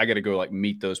because I got to go like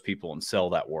meet those people and sell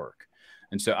that work.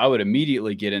 And so I would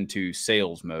immediately get into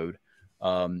sales mode.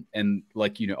 And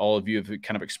like, you know, all of you have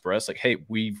kind of expressed like, hey,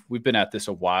 we've been at this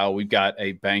a while. We've got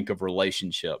a bank of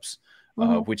relationships,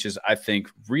 which is, I think,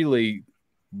 really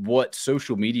what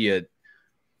social media,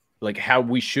 like how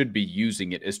we should be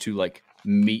using it, is to like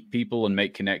meet people and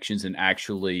make connections and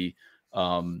actually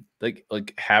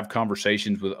like have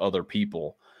conversations with other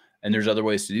people. And there's other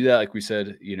ways to do that. Like we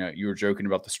said, you know, you were joking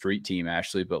about the street team,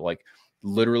 Ashley, but like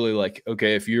literally like,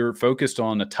 okay, if you're focused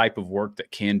on a type of work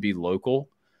that can be local,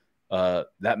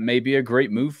 that may be a great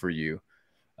move for you.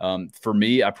 For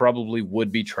me, I probably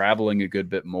would be traveling a good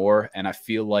bit more. And I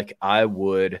feel like I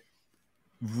would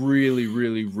really,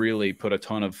 really, really put a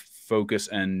ton of focus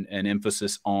and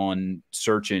emphasis on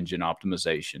search engine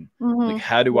optimization. Like,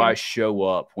 how do I show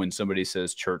up when somebody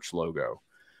says church logo?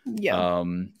 Yeah.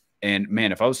 And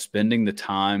man, if I was spending the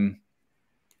time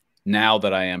now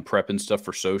that I am prepping stuff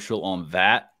for social on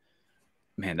that,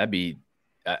 man, that'd be,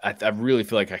 I really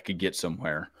feel like I could get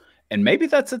somewhere. And maybe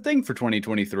that's a thing for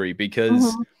 2023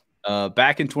 because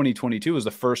back in 2022 was the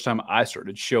first time I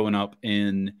started showing up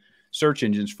in search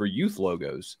engines for youth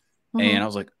logos. And I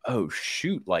was like, oh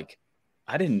shoot, like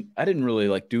I didn't really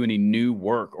like do any new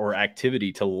work or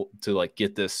activity to like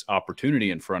get this opportunity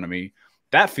in front of me.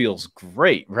 That feels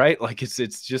great, right? Like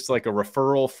it's just like a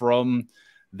referral from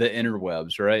the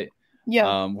interwebs, right?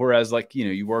 Yeah. Whereas like, you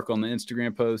know, you work on the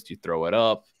Instagram post, you throw it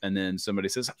up and then somebody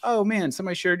says, oh man,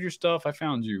 somebody shared your stuff. I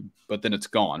found you, but then it's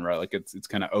gone, right? Like it's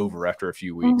kind of over after a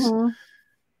few weeks.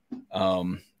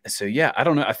 So yeah, I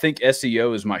don't know. I think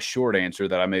SEO is my short answer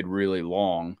that I made really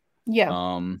long.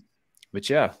 Yeah. But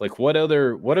yeah, like what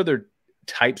other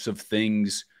types of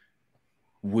things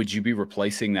would you be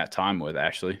replacing that time with,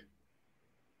 Ashley?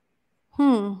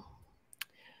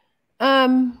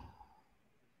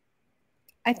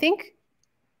 I think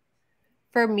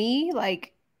for me,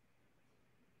 like,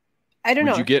 I don't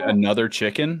know. Would you get another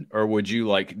chicken or would you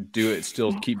like do it,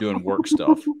 still keep doing work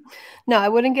stuff? No, I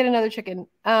wouldn't get another chicken.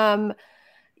 Yeah,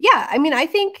 I mean, I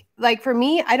think like for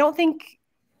me, I don't think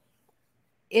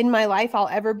in my life I'll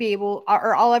ever be able,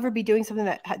 or I'll ever be doing something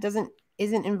that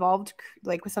isn't involved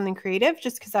like with something creative,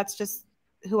 just because that's just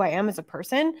who I am as a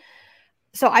person.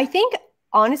 So I think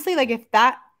honestly, like if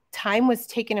that time was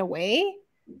taken away,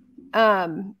 I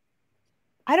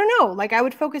don't know, like I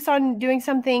would focus on doing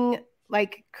something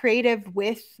like creative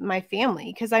with my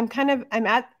family, because I'm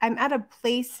at a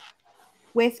place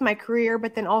with my career,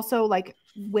 but then also like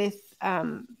with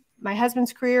my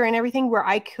husband's career and everything where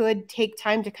I could take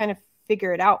time to kind of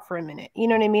figure it out for a minute. You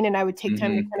know what I mean? And I would take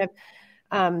time to kind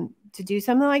of to do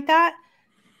something like that.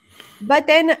 But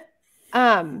then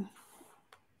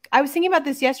I was thinking about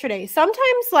this yesterday.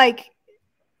 Sometimes, like,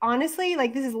 honestly,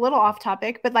 like this is a little off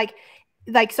topic, but like,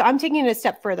 so I'm taking it a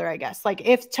step further, I guess. Like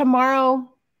if tomorrow,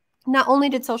 not only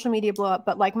did social media blow up,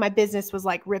 but like my business was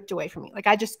like ripped away from me. Like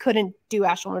I just couldn't do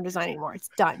Ashland Design anymore. It's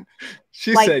done.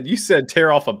 You said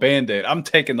tear off a Band-Aid. I'm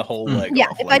taking the whole leg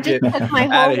off. If I just took my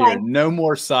out whole of life, here. No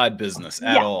more side business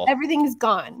at all. Everything's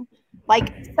gone.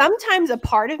 Like sometimes a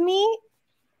part of me,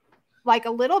 like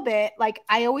a little bit, like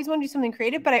I always want to do something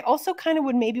creative, but I also kind of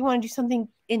would maybe want to do something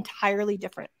entirely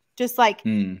different. Just like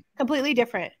completely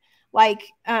different. Like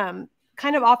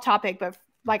kind of off topic, but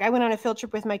like I went on a field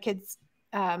trip with my kids'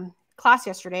 class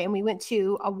yesterday, and we went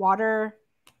to a water,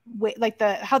 like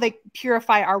how they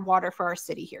purify our water for our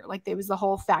city here. Like there was the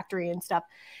whole factory and stuff.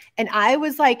 And I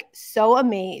was like so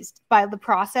amazed by the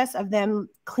process of them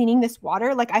cleaning this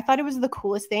water. Like I thought it was the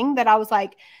coolest thing, that I was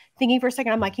like thinking for a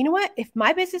second, I'm like, you know what? If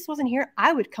my business wasn't here,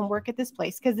 I would come work at this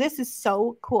place because this is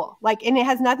so cool. Like, and it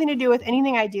has nothing to do with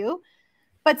anything I do.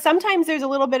 But sometimes there's a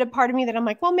little bit of part of me that I'm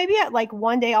like, well, maybe like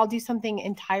one day I'll do something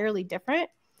entirely different.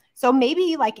 So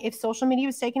maybe like if social media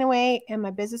was taken away and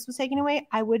my business was taken away,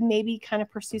 I would maybe kind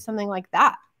of pursue something like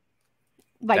that.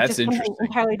 Like that's just something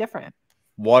entirely different.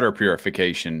 Water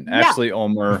purification. Yeah. Ashley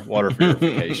Ulmer, water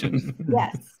purification.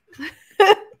 Yes.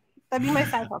 That'd be my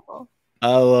side hustle.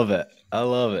 I love it. I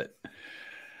love it.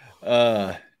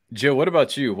 Joe, what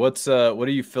about you? What are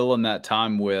you filling that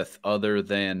time with other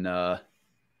than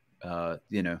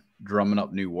drumming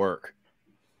up new work?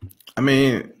 I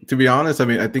mean, to be honest,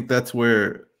 I think that's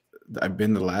where I've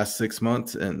been the last 6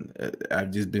 months, and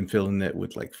I've just been filling it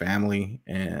with like family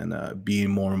and being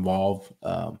more involved.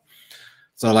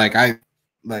 So like I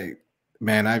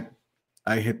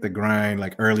hit the grind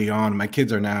like early on. My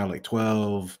kids are now like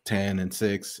 12, 10, and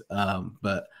 6.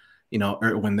 But you know,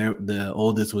 when the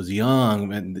oldest was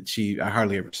young, and I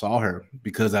hardly ever saw her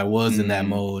because I was in that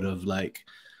mode of like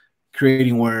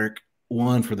creating work,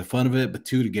 one for the fun of it, but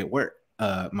two to get work.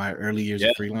 My early years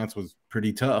of freelance was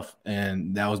pretty tough,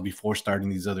 and that was before starting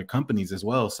these other companies as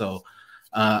well. So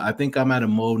I think I'm at a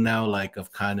mode now, like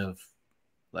of kind of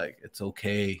like it's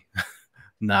okay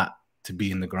not to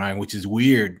be in the grind, which is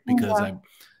weird because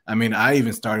I mean, I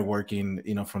even started working,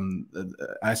 you know,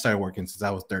 I started working since I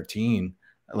was 13.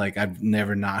 Like I've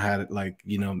never not had it, like,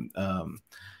 you know,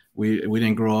 we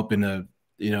didn't grow up in a,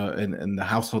 you know, in the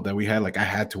household that we had. Like I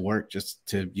had to work just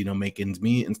to, you know, make ends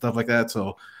meet and stuff like that.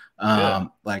 So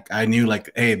like I knew like,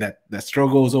 hey, that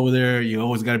struggle is over there. You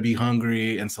always got to be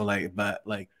hungry. And so like, but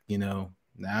like, you know,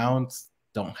 now it's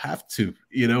don't have to,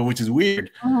 you know, which is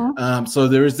weird. So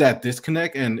there is that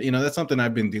disconnect, and you know, that's something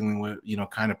I've been dealing with, you know,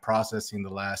 kind of processing the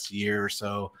last year or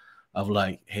so of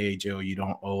like, hey Joe, you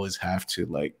don't always have to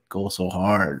like go so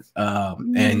hard,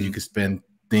 and you can spend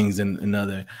things in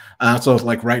another. So it's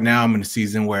like right now I'm in a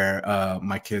season where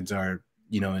my kids are,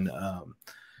 you know, in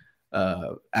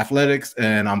athletics,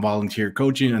 and I'm volunteer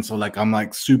coaching, and so like I'm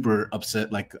like super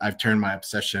upset, like I've turned my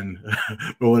obsession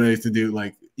for what I used to do,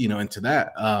 like, you know, into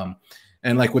that.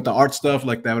 And like with the art stuff,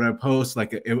 like that, when I post,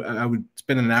 like I would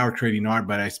spend an hour creating art,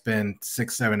 but I spend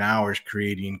 6-7 hours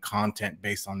creating content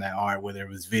based on that art, whether it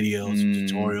was videos,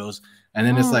 tutorials, and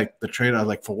then it's like the trade-off,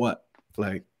 like for what?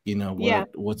 Like, you know,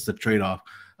 what's the trade-off?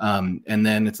 And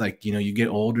then it's like, you know, you get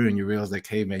older and you realize like,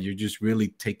 hey man, you're just really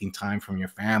taking time from your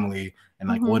family, and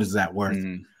like, what is that worth?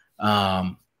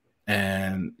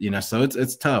 And you know, so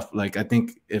it's tough. Like I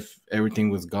think if everything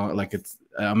was gone, like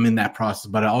I'm in that process,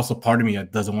 but also part of me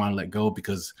doesn't want to let go,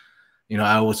 because you know,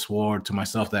 I always swore to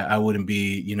myself that I wouldn't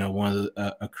be, you know, one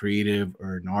of a creative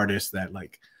or an artist that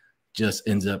like just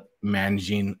ends up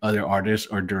managing other artists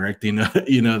or directing.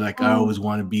 You know, like I always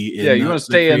want to be in you want to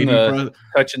stay in the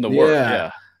touching the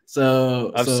work.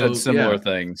 So I've said similar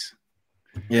things.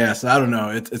 Yeah, so I don't know.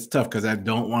 It's tough because I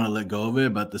don't want to let go of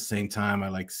it, but at the same time, I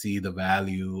like see the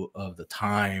value of the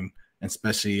time,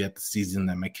 especially at the season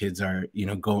that my kids are, you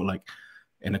know, going like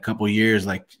in a couple of years,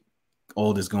 like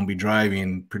old is going to be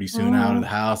driving pretty soon out of the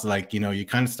house. Like, you know, you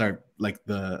kind of start like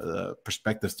the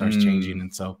perspective starts changing,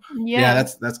 and so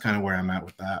that's kind of where I'm at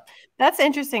with that. That's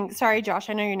interesting. Sorry, Josh,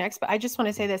 I know you're next, but I just want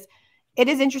to say this. It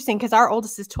is interesting because our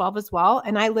oldest is 12 as well,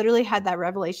 and I literally had that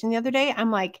revelation the other day.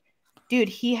 I'm like, dude,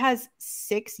 he has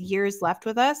 6 years left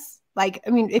with us. Like, I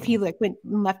mean, if he like went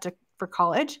left for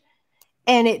college,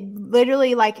 and it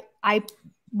literally like I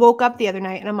woke up the other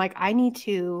night and I'm like, I need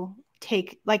to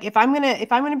take like if I'm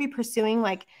gonna be pursuing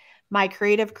like my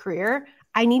creative career,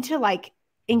 I need to like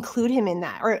include him in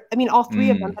that. Or I mean, all three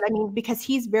of them, but I mean, because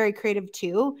he's very creative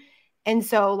too. And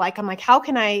so like I'm like, how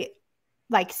can I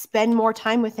like spend more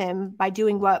time with him by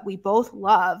doing what we both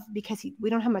love, because we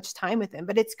don't have much time with him.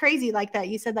 But it's crazy like that.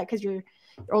 You said that because your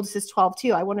oldest is 12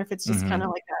 too. I wonder if it's just kind of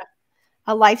like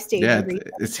a life stage. Yeah,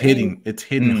 it's hitting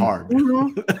hard.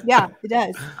 Yeah, it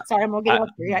does. Sorry, I'm gonna get up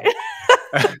here.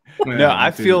 No,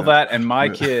 I feel that. And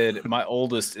my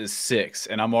oldest is 6,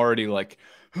 and I'm already like,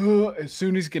 as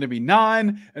soon he's going to be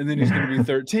 9, and then he's going to be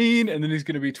 13, and then he's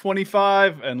going to be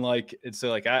 25. And like, it's so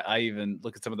like, I even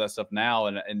look at some of that stuff now.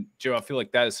 And Joe, I feel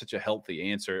like that is such a healthy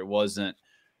answer. It wasn't,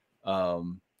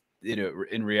 you know,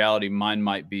 in reality, mine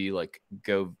might be like,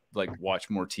 go like watch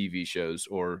more TV shows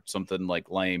or something like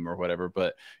lame or whatever.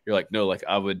 But you're like, no, like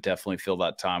I would definitely fill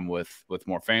that time with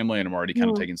more family. And I'm already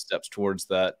kind of taking steps towards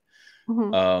that.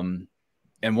 And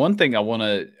one thing I want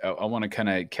to kind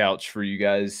of couch for you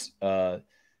guys,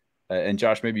 and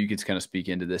Josh, maybe you could kind of speak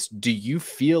into this. Do you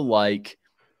feel like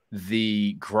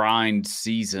the grind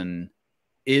season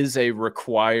is a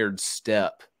required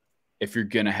step if you're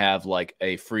going to have like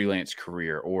a freelance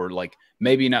career, or like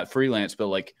maybe not freelance, but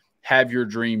like have your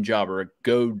dream job or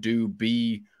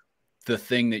be the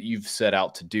thing that you've set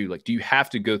out to do? Like, do you have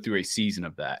to go through a season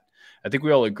of that? I think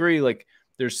we all agree, like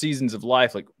there's seasons of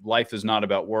life, like life is not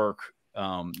about work.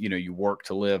 You know, you work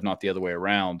to live, not the other way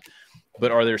around.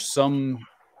 But are there some,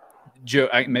 Joe,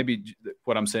 maybe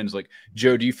what I'm saying is like,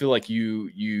 Joe, do you feel like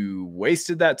you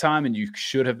wasted that time and you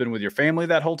should have been with your family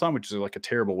that whole time, which is like a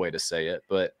terrible way to say it,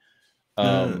 but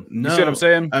no, you see what I'm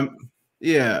saying?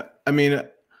 Yeah. I mean,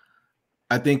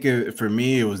 I think for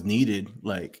me, it was needed.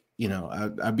 Like, you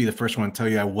know, I'd be the first one to tell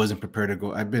you I wasn't prepared to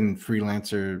go. I've been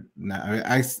freelancer now.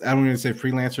 I don't even say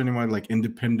freelancer anymore, like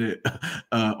independent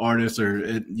artist,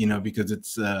 or you know, because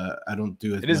it's I don't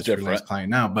do as much freelance client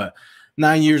now. But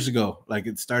 9 years ago, like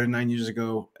it started 9 years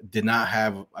ago, did not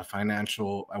have I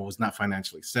was not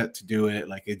financially set to do it.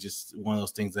 Like it just one of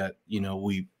those things that, you know,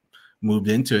 we moved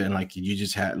into it, and like you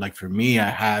just had, like for me, I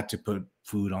had to put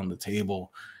food on the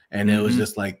table. And it was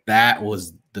just like, that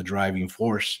was the driving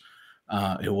force.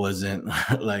 It wasn't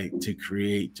like to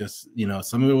create just, you know,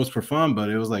 some of it was for fun, but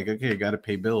it was like, okay, I got to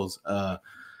pay bills.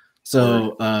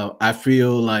 So I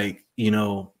feel like, you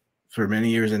know, for many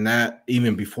years, and that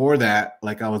even before that,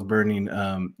 like I was burning,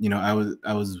 you know,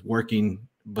 I was working,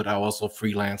 but I also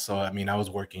freelance. So, I mean, I was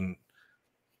working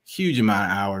huge amount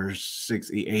of hours,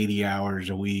 60, 80 hours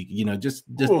a week, you know, just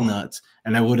nuts.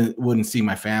 And I wouldn't see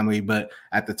my family. But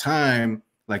at the time,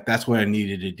 like, that's what I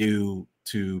needed to do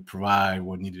to provide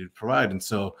what I needed to provide. And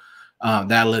so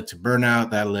that led to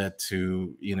burnout. That led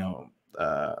to,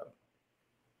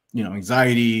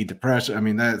 anxiety, depression. I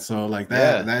mean,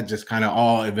 that just kind of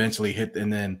all eventually hit.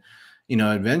 And then, you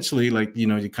know, eventually, like, you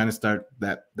know, you kind of start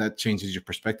that changes your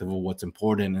perspective of what's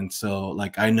important. And so,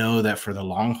 like, I know that for the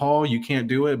long haul, you can't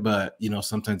do it, but, you know,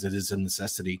 sometimes it is a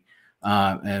necessity.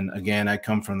 And again, I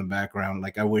come from the background.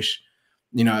 Like, I wish,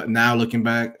 you know, now looking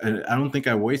back, I don't think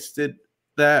I wasted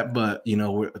that, but, you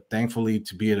know, we're thankfully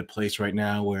to be at a place right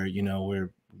now where, you know,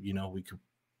 we could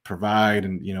provide,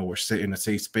 and, you know, we're sitting in a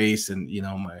safe space, and, you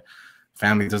know, my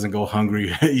family doesn't go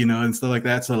hungry, you know, and stuff like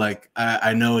that. So, like,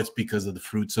 I know it's because of the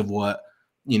fruits of what,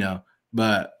 you know,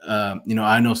 but, you know,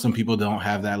 I know some people don't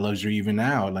have that luxury even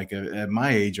now, like at my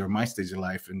age or my stage of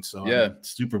life. And so I'm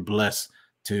super blessed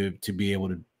to be able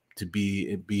to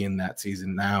be in that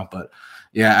season now. But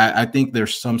yeah, I think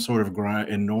there's some sort of grind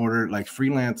in order, like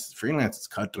freelance is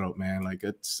cutthroat, man. Like,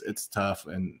 it's tough.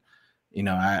 And, you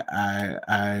know,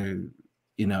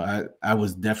 I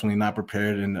was definitely not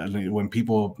prepared. And when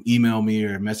people email me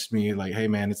or message me like, hey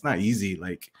man, it's not easy.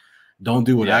 Like, don't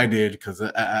do what I did. Cause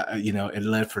you know, it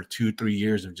led for 2-3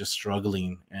 years of just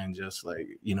struggling and just, like,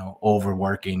 you know,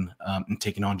 overworking, and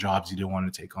taking on jobs you didn't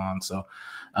want to take on. So,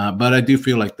 but I do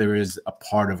feel like there is a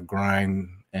part of grind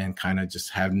and kind of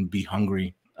just having to be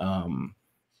hungry,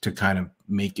 to kind of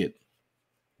make it.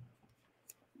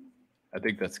 I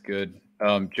think that's good.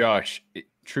 Josh,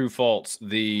 true, false,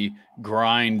 the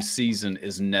grind season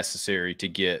is necessary to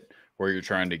get where you're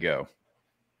trying to go.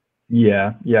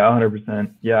 Yeah,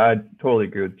 100%. Yeah, I totally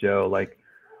agree with Joe. Like,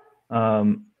 I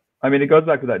mean, it goes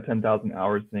back to that 10,000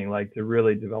 hours thing. Like, to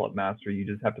really develop mastery, you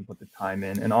just have to put the time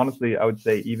in. And honestly, I would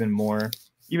say even more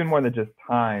than just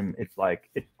time, it's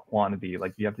quantity.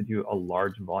 Like, you have to do a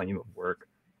large volume of work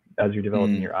as you're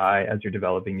developing your eye, as you're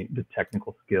developing the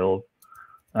technical skills.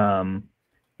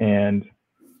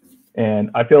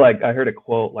 And I feel like I heard a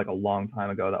quote like a long time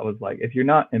ago that was like, if you're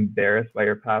not embarrassed by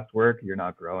your past work, you're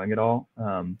not growing at all.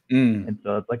 And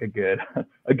so it's like a good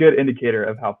indicator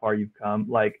of how far you've come.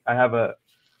 Like, I have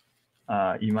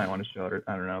you might want to show it, or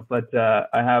I don't know, but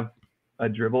I have a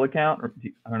Dribble account. I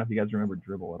don't know if you guys remember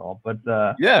Dribble at all, but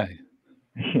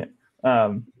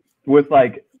with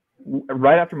like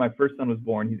right after my first son was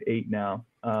born, he's 8 now.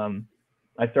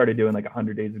 I started doing like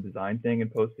 100 days of design thing and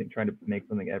posting, trying to make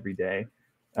something every day.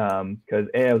 Because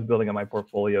I was building on my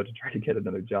portfolio to try to get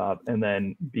another job, and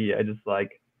then B, I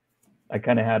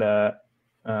kind of had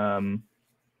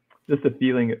just a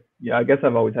feeling. Yeah, I guess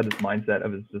I've always had this mindset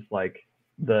of, it's just like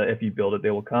if you build it,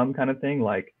 they will come kind of thing.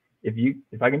 Like,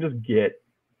 if I can just get,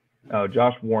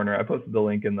 Josh Warner, I posted the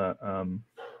link in the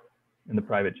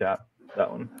private chat,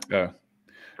 that one. Yeah,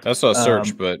 that's not a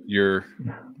search, but let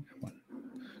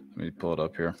me pull it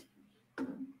up here.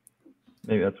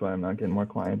 Maybe that's why I'm not getting more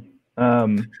clients.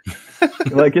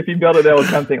 Like, if you build it, that will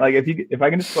come thing. Like, if I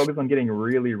can just focus on getting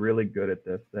really, really good at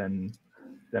this, then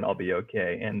I'll be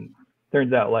okay. And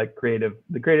turns out, like,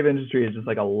 the creative industry is just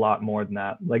like a lot more than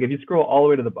that. Like, if you scroll all the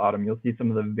way to the bottom, you'll see some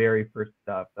of the very first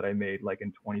stuff that I made like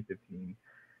in 2015,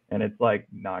 and it's like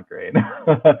not great.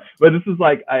 But this is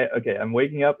like, I'm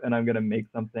waking up and I'm gonna make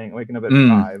something. I'm waking up at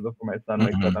 5 before my son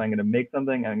wakes up, and I'm gonna make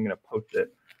something and I'm gonna post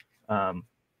it.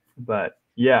 But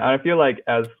yeah, I feel like,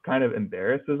 as kind of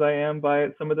embarrassed as I am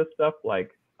by some of this stuff,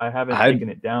 like, I haven't taken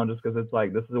it down, just because it's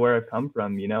like, this is where I've come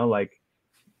from, you know, like,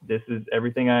 this is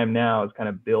everything I am now is kind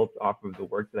of built off of the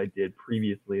work that I did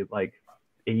previously, like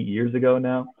 8 years ago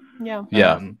now. Yeah.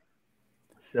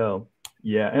 So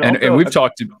yeah. And we've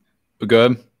talked to, go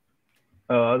ahead.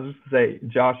 I was just gonna say,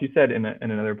 Josh, you said in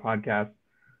another podcast,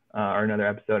 or another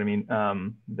episode, I mean,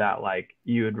 that like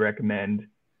you would recommend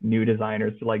new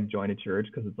designers to like join a church,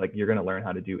 because it's like, you're going to learn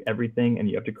how to do everything and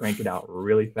you have to crank it out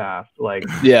really fast. Like,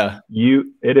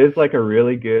 it is like a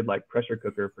really good like pressure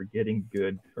cooker for getting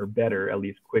good or better, at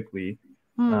least quickly.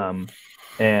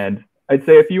 And I'd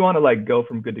say if you want to like go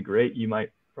from good to great, you might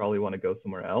probably want to go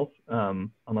somewhere else,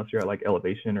 unless you're at like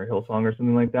Elevation or Hillsong or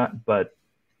something like that. But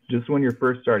just when you're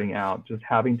first starting out, just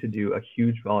having to do a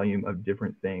huge volume of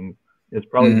different things is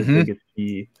probably the biggest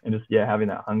key. And just having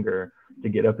that hunger to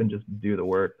get up and just do the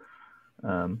work.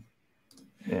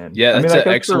 And yeah, I mean, that's like,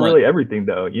 that's excellent. for really everything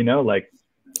though, you know, like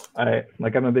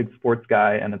I'm a big sports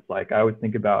guy, and it's like, I always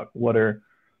think about what are,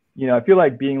 you know, I feel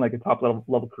like being like a top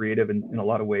level creative in a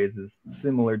lot of ways is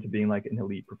similar to being like an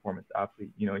elite performance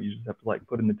athlete. You know, you just have to like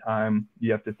put in the time.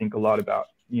 You have to think a lot about,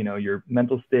 you know, your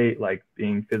mental state, like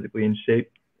being physically in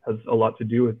shape has a lot to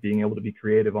do with being able to be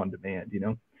creative on demand, you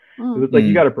know? Because it's like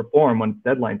you got to perform when it's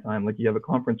deadline time. Like you have a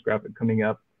conference graphic coming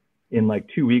up in like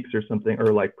 2 weeks or something,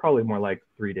 or like probably more like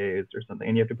 3 days or something,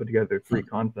 and you have to put together 3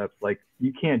 concepts. Like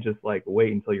you can't just like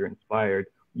wait until you're inspired.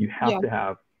 You have to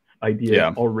have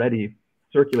ideas already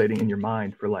circulating in your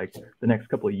mind for like the next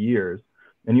couple of years,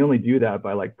 and you only do that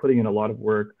by like putting in a lot of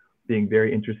work, being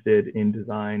very interested in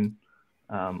design,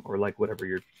 or like whatever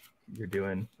you're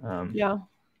doing.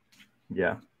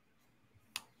 Yeah,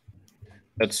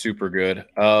 that's super good.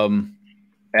 And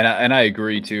I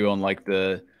agree too on like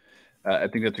the. I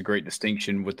think that's a great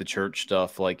distinction with the church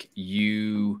stuff. Like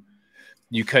you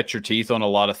cut your teeth on a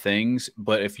lot of things,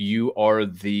 but if you are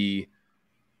the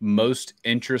most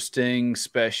interesting,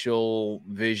 special,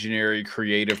 visionary,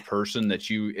 creative person that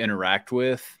you interact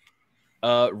with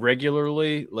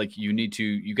regularly, like you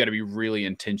got to be really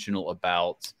intentional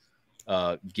about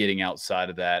getting outside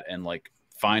of that and like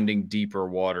finding deeper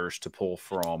waters to pull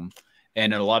from.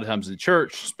 And a lot of times in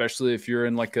church, especially if you're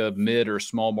in like a mid or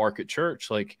small market church,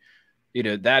 like, you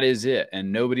know, that is it.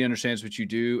 And nobody understands what you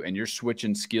do. And you're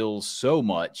switching skills so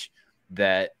much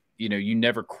that, you know, you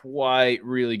never quite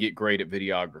really get great at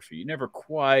videography. You never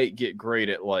quite get great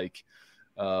at like,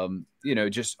 you know,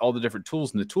 just all the different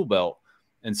tools in the tool belt.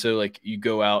 And so like you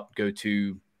go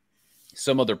to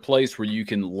some other place where you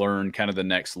can learn kind of the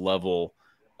next level,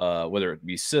 whether it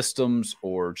be systems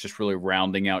or just really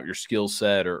rounding out your skill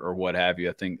set or what have you.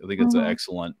 I think it's an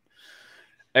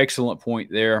excellent point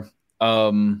there.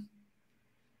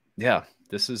 Yeah,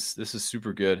 this is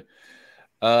super good.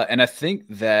 And I think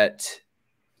that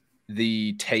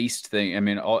the taste thing, I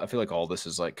mean, I feel like all this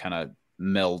is like kind of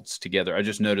melds together. I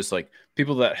just noticed like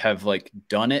people that have like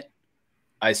done it,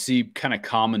 I see kind of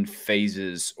common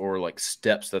phases or like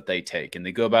steps that they take, and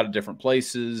they go about it different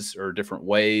places or different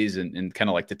ways. And kind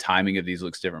of like the timing of these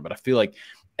looks different, but I feel like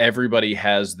everybody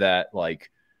has that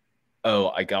like,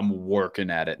 oh, like I'm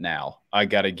working at it now. I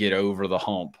got to get over the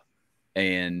hump.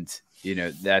 And you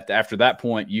know that after that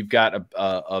point, you've got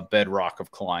a bedrock of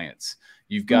clients,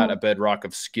 you've got a bedrock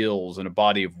of skills and a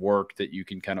body of work that you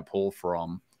can kind of pull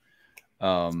from.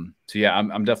 So yeah,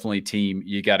 I'm definitely team.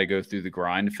 You got to go through the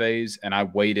grind phase, and I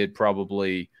waited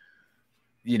probably,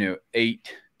 you know,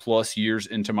 8+ years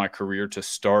into my career to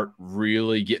start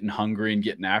really getting hungry and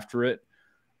getting after it.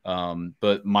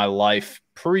 But my life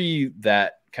pre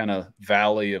that kind of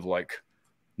valley of like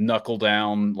knuckle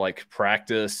down, like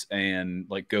practice and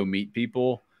like go meet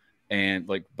people, and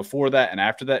like before that and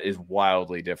after that is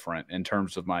wildly different in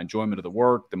terms of my enjoyment of the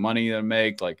work, the money that I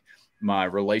make, like my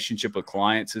relationship with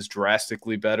clients is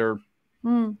drastically better.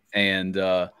 And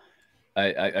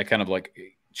I kind of like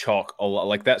chalk a lot,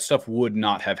 like that stuff would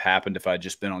not have happened if I'd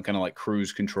just been on kind of like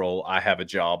cruise control, I have a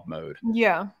job mode.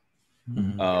 Yeah.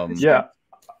 Yeah,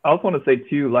 I also want to say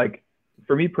too, like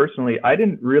for me personally, I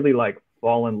didn't really like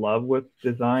fall in love with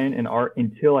design and art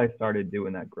until I started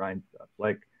doing that grind stuff.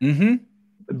 Like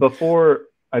before,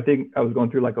 I think I was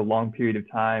going through like a long period of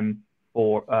time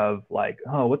of like,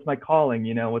 oh, what's my calling?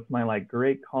 You know, what's my like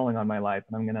great calling on my life?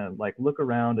 And I'm going to like look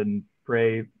around and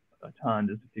pray a ton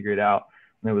just to figure it out.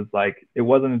 And it was like,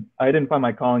 I didn't find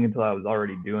my calling until I was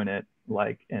already doing it,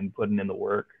 like, and putting in the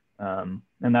work. And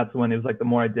that's when it was like, the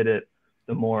more I did it,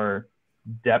 the more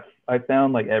depth I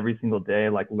found, like every single day,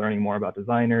 like learning more about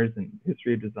designers and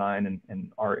history of design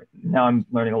and art. Now I'm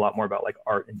learning a lot more about like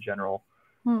art in general,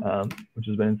 which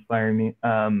has been inspiring me.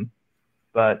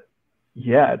 But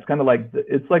yeah, it's kind of like,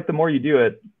 it's like the more you do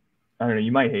it, I don't know,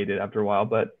 you might hate it after a while,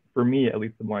 but for me, at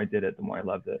least the more I did it, the more I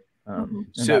loved it. And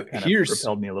so that kind of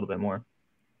propelled me a little bit more.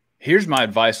 Here's my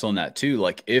advice on that too.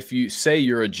 Like if you say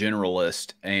you're a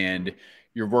generalist and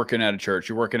you're working at a church,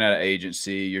 you're working at an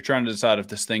agency, you're trying to decide if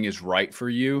this thing is right for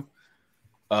you.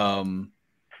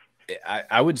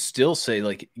 I would still say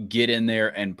like get in there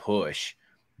and push,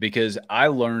 because I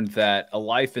learned that a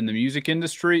life in the music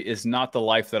industry is not the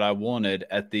life that I wanted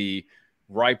at the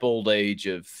ripe old age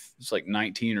of, it's like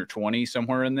 19 or 20,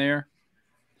 somewhere in there.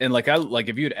 And like,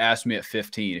 if you had asked me at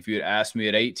 15, if you had asked me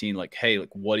at 18, like, hey,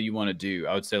 like, what do you want to do?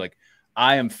 I would say like,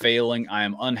 I am failing. I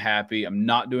am unhappy. I'm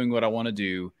not doing what I want to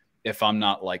do if I'm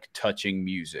not like touching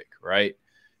music. Right.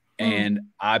 And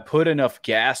I put enough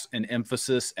gas and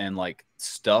emphasis and like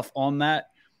stuff on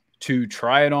that to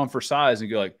try it on for size and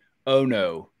go like, oh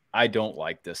no, I don't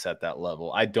like this at that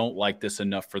level. I don't like this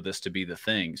enough for this to be the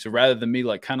thing. So rather than me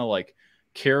like kind of like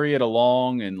carry it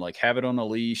along and like have it on a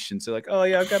leash and say like, oh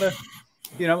yeah, I've got to,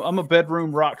 you know, I'm a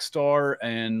bedroom rock star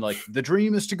and like the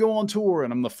dream is to go on tour.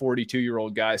 And I'm the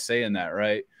 42-year-old guy saying that,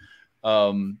 right?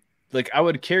 Like I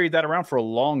would carry that around for a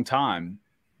long time,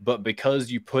 but because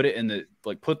you put it in the,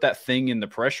 like put that thing in the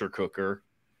pressure cooker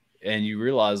and you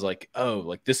realize like, oh,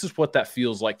 like this is what that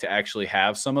feels like to actually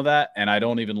have some of that. And I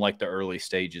don't even like the early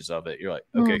stages of it. You're like,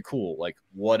 okay, cool. Like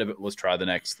what if it was try the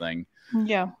next thing?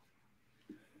 Yeah.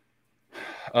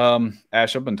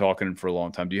 Ash, I've been talking for a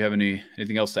long time. Do you have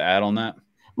anything else to add on that?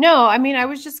 No, I mean, I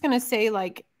was just going to say,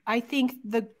 like, I think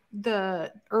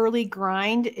the early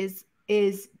grind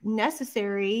is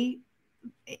necessary.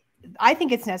 I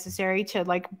think it's necessary to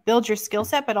like build your skill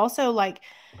set, but also like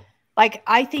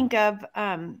I think of,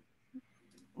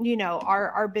 you know,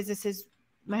 our businesses,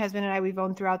 my husband and I, we've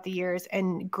owned throughout the years,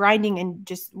 and grinding and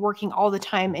just working all the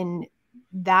time in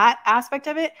that aspect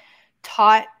of it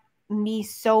taught me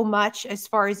so much as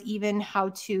far as even how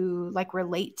to like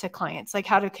relate to clients, like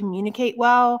how to communicate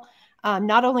well,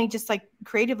 not only just like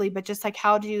creatively, but just like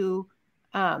how to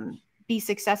be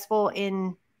successful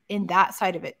in that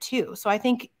side of it too. So I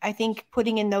think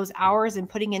putting in those hours and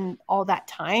putting in all that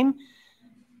time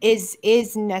is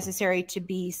necessary to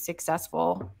be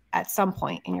successful at some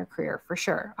point in your career, for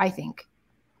sure, I think.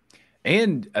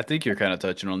 And I think you're kind of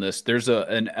touching on this. There's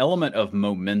an element of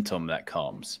momentum that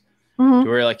comes to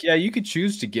where you're like, yeah, you could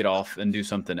choose to get off and do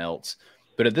something else.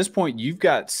 But at this point, you've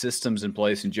got systems in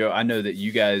place. And Joe, I know that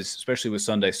you guys, especially with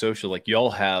Sunday Social, like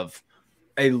y'all have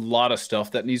a lot of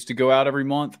stuff that needs to go out every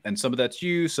month. And some of that's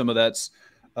you, some of that's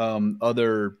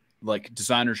other like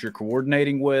designers you're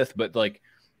coordinating with. But like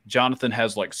Jonathan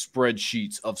has like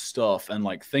spreadsheets of stuff and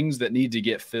like things that need to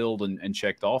get filled and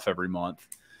checked off every month.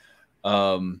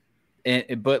 But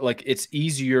like it's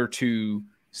easier to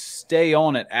stay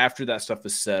on it after that stuff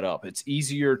is set up. It's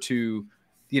easier to,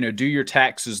 you know, do your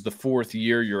taxes the fourth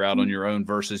year you're out on your own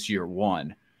versus year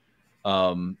one.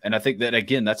 And I think that,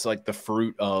 again, that's like the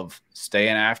fruit of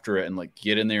staying after it and like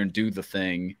get in there and do the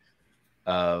thing.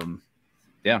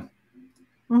 Yeah.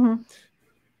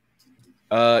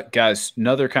 Guys,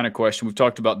 another kind of question. We've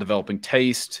talked about developing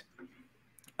taste.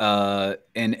 And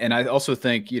I also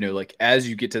think, you know, like as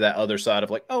you get to that other side of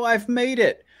like, oh, I've made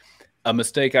it. A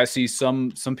mistake I see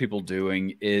some people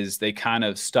doing is they kind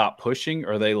of stop pushing,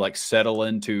 or they like settle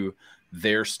into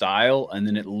their style, and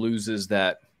then it loses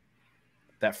that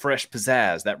fresh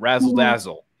pizzazz, that razzle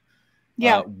dazzle.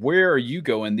 Yeah. Where are you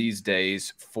going these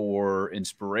days for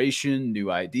inspiration,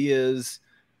 new ideas,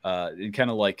 and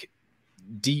kind of like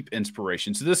deep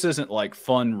inspiration? So this isn't like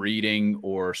fun reading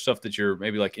or stuff that you're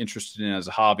maybe like interested in as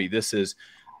a hobby. This is,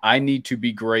 I need to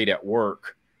be great at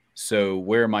work. So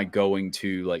where am I going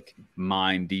to like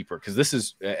mine deeper? Because this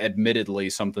is admittedly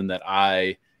something that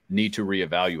I need to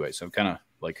reevaluate. So I'm kind of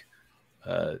like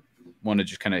want to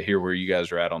just kind of hear where you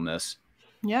guys are at on this.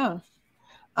 Yeah.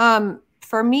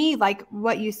 For me, like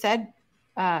what you said,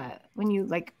 when you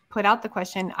like put out the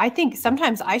question, I think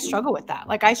sometimes I struggle with that.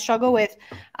 Like I struggle with,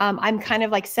 I'm kind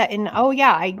of like set in, oh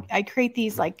yeah, I create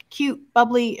these like cute,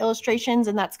 bubbly illustrations,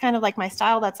 and that's kind of like my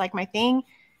style. That's like my thing.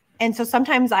 And so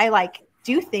sometimes I like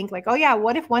do think like, oh yeah,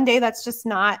 what if one day that's just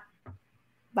not,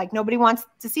 like nobody wants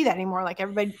to see that anymore. Like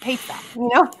everybody hates that, you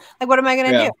know, like what am I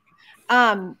going to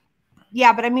do?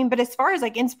 Yeah, but I mean, but as far as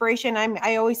like inspiration,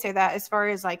 I always say that as far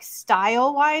as like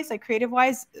style wise, like creative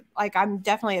wise, like I'm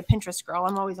definitely a Pinterest girl.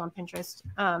 I'm always on Pinterest.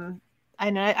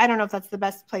 And I don't know if that's the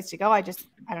best place to go. I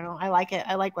don't know. I like it.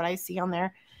 I like what I see on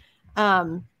there.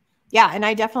 Yeah. And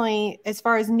I definitely, as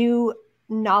far as new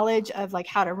knowledge of like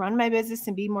how to run my business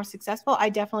and be more successful, I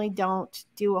definitely don't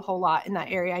do a whole lot in that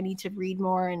area. I need to read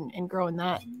more and grow in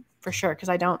that for sure. Cause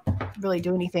I don't really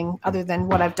do anything other than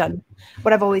what I've done,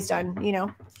 what I've always done, you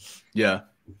know? Yeah.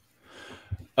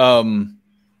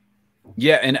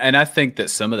 Yeah. And I think that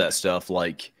some of that stuff,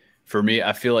 like for me,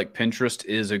 I feel like Pinterest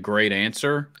is a great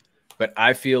answer, but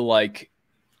I feel like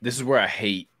this is where I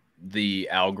hate the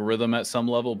algorithm at some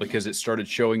level, because it started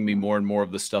showing me more and more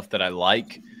of the stuff that I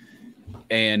like.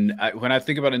 And when I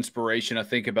think about inspiration, I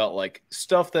think about like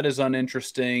stuff that is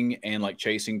uninteresting and like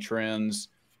chasing trends,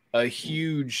 a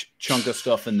huge chunk of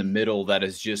stuff in the middle that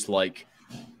is just like,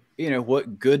 you know,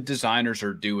 what good designers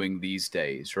are doing these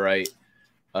days, right?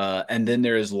 And then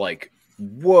there is like,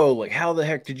 whoa, like how the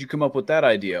heck did you come up with that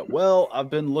idea? Well, I've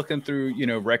been looking through, you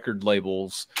know, record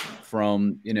labels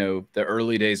from, you know, the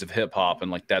early days of hip hop,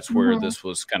 and like that's where this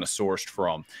was kind of sourced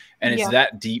from. And it's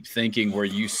that deep thinking where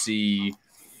you see,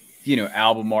 you know,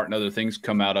 album art and other things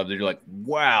come out of it. You're like,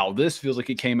 wow, this feels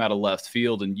like it came out of left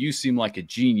field, and you seem like a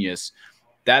genius.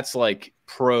 That's like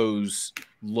pros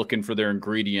looking for their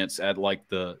ingredients at like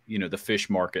the, you know, the fish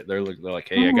market. They're like,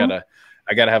 hey, I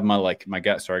I gotta have my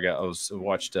gut. Sorry, I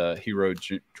watched Hero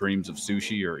Dreams of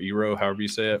Sushi, or Ero, however you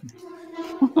say it.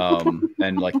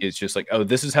 And like it's just like, oh,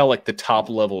 this is how like the top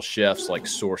level chefs like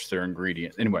source their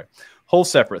ingredients. Anyway, whole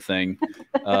separate thing.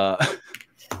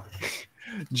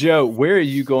 Joe, where are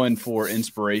you going for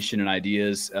inspiration and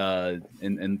ideas,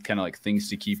 and kind of like things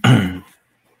to keep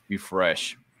you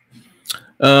fresh?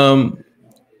 There's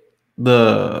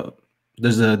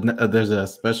a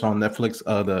special on Netflix.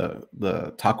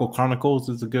 The Taco Chronicles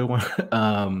is a good one.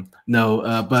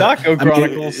 But Taco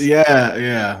Chronicles.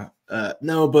 Yeah.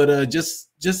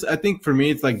 Just I think for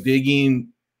me it's like digging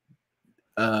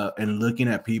and looking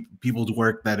at people's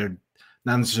work that are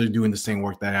not necessarily doing the same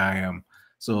work that I am.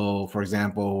 So, for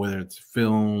example, whether it's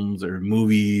films or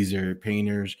movies or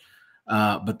painters,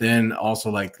 but then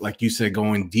also like you said,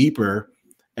 going deeper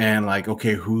and like,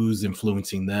 okay, who's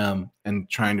influencing them and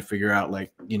trying to figure out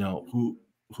like, you know,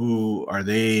 who are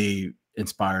they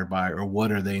inspired by, or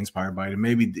what are they inspired by? And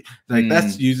maybe like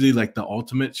that's usually like the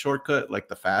ultimate shortcut, like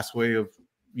the fast way of,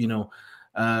 you know,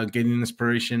 getting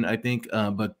inspiration, I think.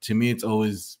 But to me, it's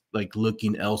always like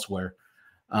looking elsewhere.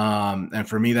 And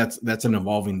for me, that's an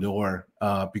evolving door,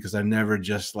 because I never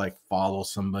just like follow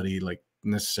somebody like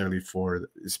necessarily for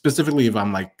specifically if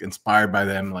I'm like inspired by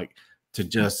them, like to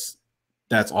just,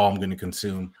 that's all I'm going to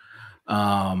consume.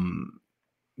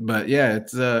 But yeah,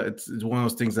 it's one of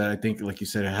those things that I think, like you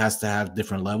said, it has to have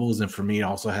different levels. And for me, it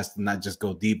also has to not just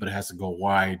go deep, but it has to go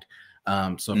wide.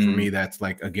 So for me, that's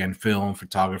like, again, film,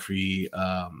 photography,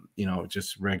 you know,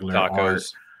 just regular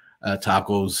Tacos. Art.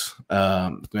 Tacos,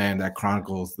 man, that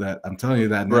Chronicles, that I'm telling you,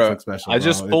 that Bro, Netflix special. I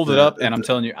just pulled it up, and I'm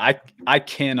telling you, I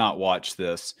cannot watch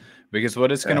this, because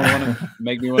what it's going to want to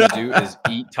make me want to do is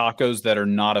eat tacos that are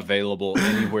not available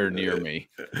anywhere near me.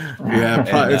 Yeah,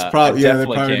 it's probably they're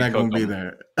probably not going to be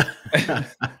there.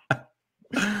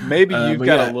 Maybe you've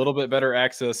got a little bit better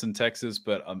access in Texas,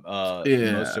 but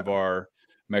most of our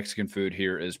Mexican food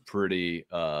here is pretty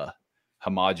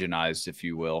homogenized, if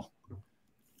you will.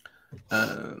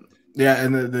 Yeah,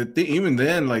 and the thing, even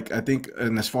then, like I think,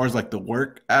 and as far as like the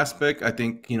work aspect, I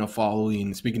think, you know,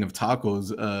 speaking of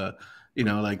tacos, you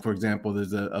know, like for example,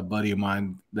 there's a buddy of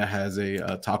mine that has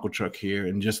a taco truck here,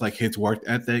 and just like his work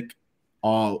ethic,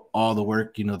 all the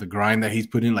work, you know, the grind that he's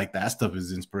put in, like that stuff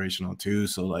is inspirational too.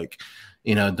 So like,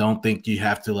 you know, don't think you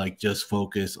have to like just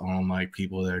focus on like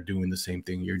people that are doing the same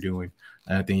thing you're doing.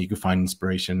 And I think you can find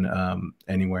inspiration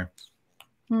anywhere.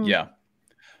 Yeah.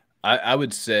 I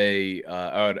would say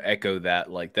I would echo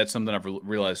that. Like that's something I've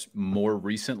realized more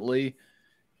recently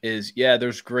is, yeah,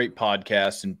 there's great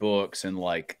podcasts and books and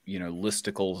like, you know,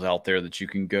 listicles out there that you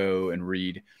can go and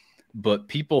read. But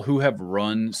people who have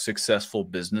run successful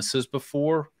businesses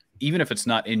before, even if it's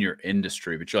not in your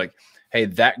industry, but you're like, hey,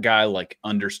 that guy like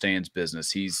understands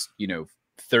business. He's, you know,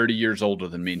 30 years older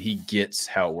than me and he gets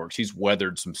how it works. He's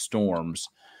weathered some storms.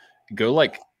 Go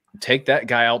like take that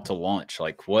guy out to lunch.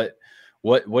 Like what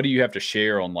do you have to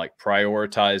share on like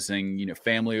prioritizing, you know,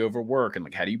 family over work, and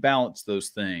like how do you balance those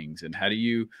things, and how do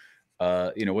you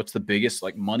you know, what's the biggest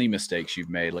like money mistakes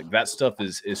you've made? Like that stuff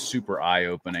is super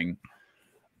eye-opening.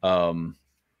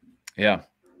 Yeah.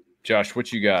 Josh,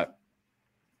 what you got?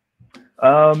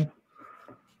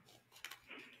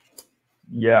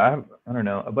 Yeah, I don't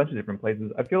know, a bunch of different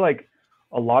places. I feel like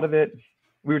a lot of it,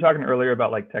 we were talking earlier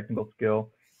about like technical skill,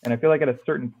 and I feel like at a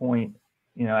certain point,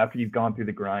 you know, after you've gone through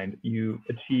the grind, you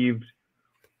achieved,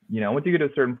 you know, once you get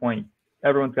to a certain point,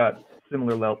 everyone's got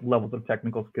similar levels of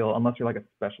technical skill, unless you're like a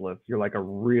specialist. You're like a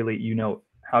really, you know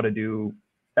how to do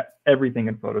everything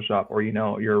in Photoshop, or, you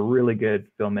know, you're a really good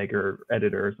filmmaker,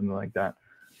 editor, or something like that.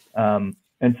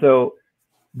 And so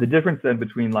the difference then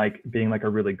between like being like a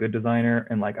really good designer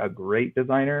and like a great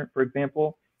designer, for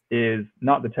example, is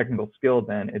not the technical skill.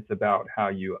 Then it's about how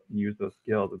you use those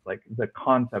skills. It's like the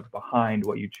concept behind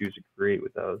what you choose to create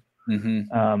with those.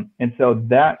 And so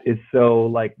that is so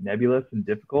like nebulous and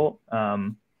difficult,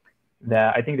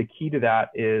 that I think the key to that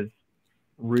is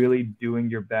really doing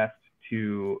your best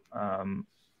to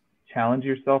challenge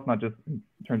yourself, not just in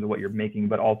terms of what you're making,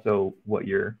 but also what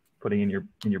you're putting in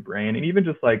your brain, and even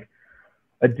just like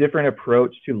a different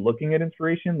approach to looking at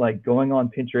inspiration, like going on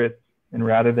Pinterest, and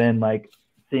rather than like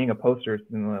seeing a poster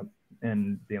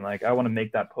and being like, I want to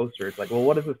make that poster, it's like, well,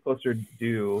 what does this poster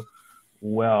do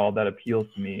well that appeals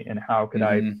to me, and how could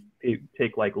I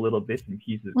take like little bits and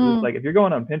pieces? It's like if you're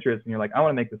going on Pinterest and you're like, I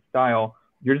want to make this style,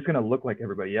 you're just going to look like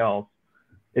everybody else.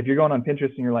 If you're going on Pinterest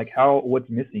and you're like,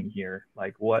 what's missing here?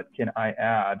 Like, what can I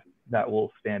add that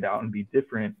will stand out and be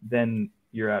different? Then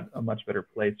you're at a much better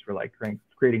place for like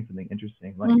creating something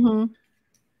interesting. Like,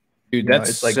 dude,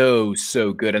 that's like,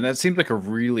 so good. And that seems like a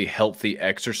really healthy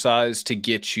exercise to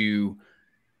get you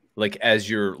like as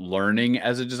you're learning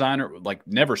as a designer, like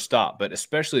never stop, but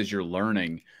especially as you're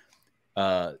learning,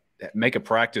 make a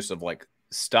practice of like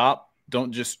stop.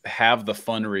 Don't just have the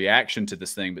fun reaction to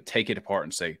this thing, but take it apart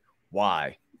and say,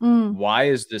 why? Why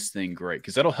is this thing great?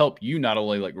 Because that'll help you not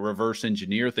only like reverse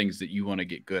engineer things that you want to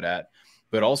get good at,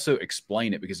 but also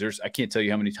explain it. Because I can't tell you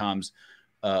how many times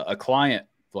a client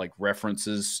like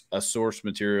references a source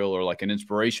material or like an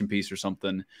inspiration piece or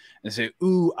something and say,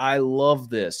 ooh, I love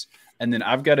this. And then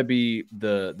I've got to be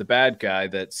the bad guy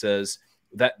that says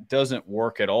that doesn't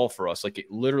work at all for us. Like it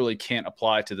literally can't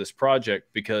apply to this project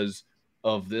because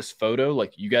of this photo.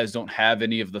 Like you guys don't have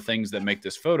any of the things that make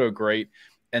this photo great.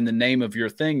 And the name of your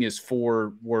thing is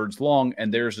 4 words long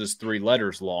and theirs is 3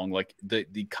 letters long. Like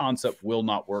the concept will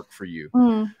not work for you.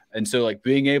 And so like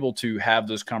being able to have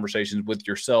those conversations with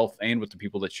yourself and with the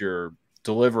people that you're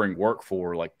delivering work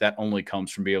for, like that only comes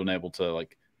from being able to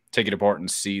like take it apart and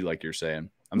see, like you're saying.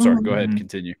 I'm sorry, go ahead and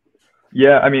continue.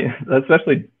 Yeah, I mean,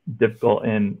 especially difficult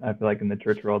I feel like in the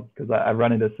church world, because I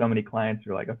run into so many clients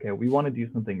who are like, okay, we want to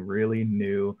do something really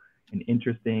new and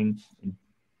interesting and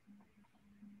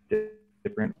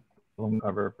different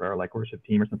cover for our like worship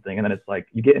team or something. And then it's like,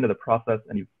 you get into the process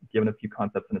and you've given a few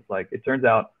concepts and it's like, it turns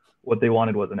out what they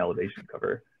wanted was an elevation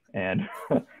cover. And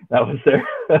that was their,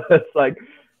 it's like,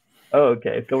 oh,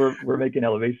 okay. So we're making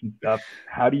elevation stuff.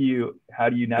 How do you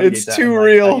navigate it's that? Too like,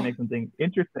 real. How do you make something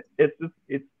interesting?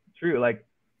 It's true. Like,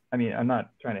 I mean, I'm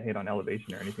not trying to hate on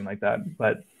elevation or anything like that,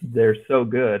 but they're so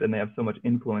good and they have so much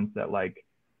influence that like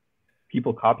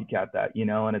people copycat that, you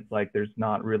know, and it's like, there's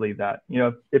not really that, you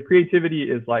know, if creativity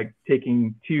is like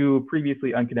taking 2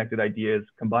 previously unconnected ideas,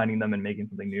 combining them and making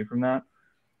something new from that.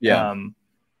 Yeah.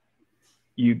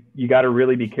 You got to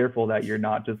really be careful that you're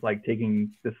not just like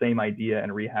taking the same idea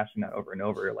and rehashing that over and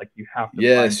over. Like you have to,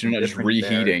 yes, you're not just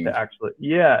reheating to actually,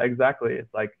 yeah, exactly.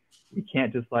 It's like, you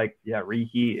can't just like,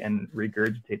 reheat and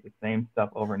regurgitate the same stuff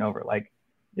over and over. Like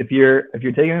if you're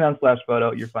taking it on Splash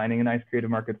Photo, you're finding a nice creative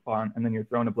market font and then you're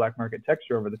throwing a black market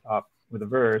texture over the top with a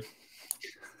verse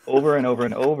over and over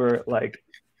and over, like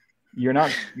you're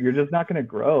just not going to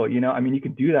grow, you know? I mean, you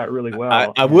could do that really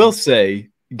well. I will say,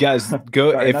 guys,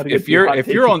 go Sorry, if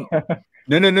you're on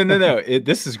no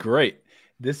this is great.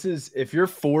 This is if you're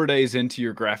 4 days into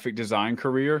your graphic design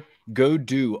career, go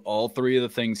do all 3 of the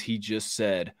things he just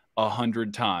said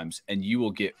 100 times and you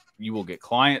will get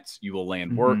clients, you will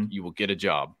land work, you will get a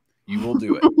job, you will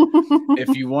do it.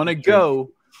 If you want to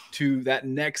go to that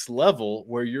next level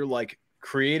where you're like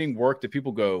creating work that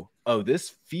people go, oh,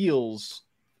 this feels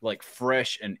like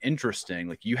fresh and interesting.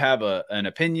 Like you have an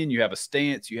opinion, you have a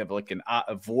stance, you have like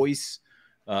a voice.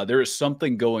 There is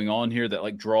something going on here that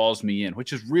like draws me in,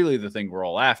 which is really the thing we're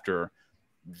all after.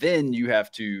 Then you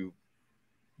have to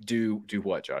do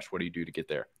what, Josh? What do you do to get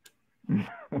there?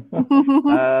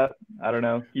 I don't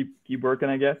know. Keep working,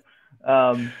 I guess.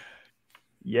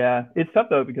 Yeah, it's tough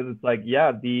though, because it's like,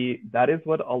 that is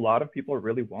what a lot of people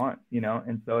really want, you know?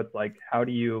 And so it's like, how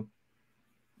do you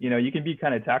can be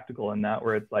kind of tactical in that,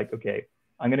 where it's like, okay,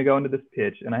 I'm going to go into this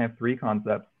pitch and I have 3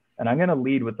 concepts and I'm going to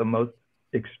lead with the most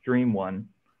extreme one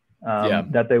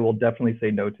that they will definitely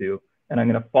say no to. And I'm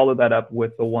going to follow that up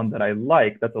with the one that I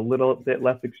like, that's a little bit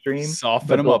less extreme.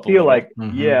 Soften them up a little. Like,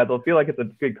 they'll feel like it's a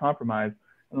good compromise.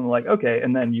 And they're like, okay.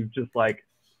 And then you've just like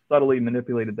subtly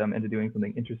manipulated them into doing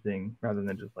something interesting rather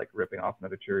than just like ripping off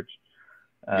another church.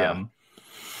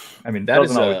 I mean, that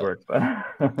doesn't always work, but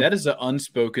that is an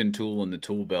unspoken tool in the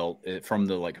tool belt from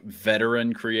the like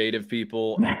veteran creative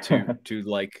people to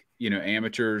like, you know,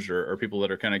 amateurs or people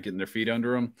that are kind of getting their feet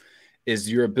under them,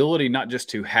 is your ability not just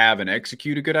to have and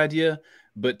execute a good idea,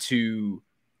 but to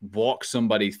walk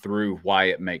somebody through why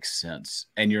it makes sense.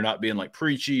 And you're not being like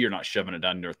preachy, you're not shoving it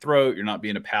down their throat, you're not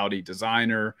being a pouty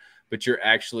designer, but you're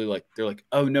actually like, they're like,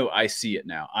 oh no, I see it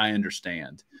now, I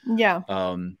understand. Yeah.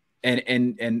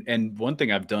 And one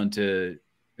thing I've done to,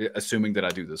 assuming that I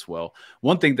do this well,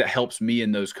 one thing that helps me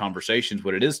in those conversations,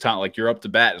 when it is time, like you're up to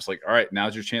bat, it's like, all right,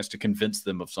 now's your chance to convince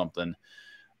them of something,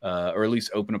 or at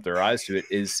least open up their eyes to it,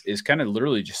 is kind of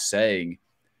literally just saying,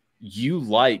 you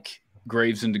like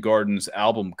Graves into Gardens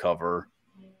album cover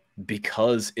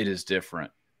because it is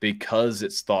different, because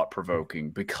it's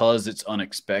thought-provoking, because it's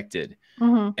unexpected.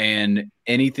 And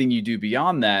anything you do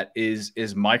beyond that is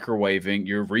microwaving,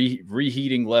 you're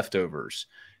reheating leftovers,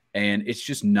 and it's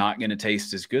just not going to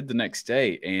taste as good the next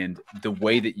day. And the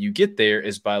way that you get there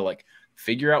is by like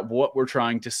figure out what we're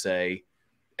trying to say,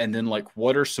 and then like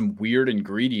what are some weird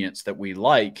ingredients that we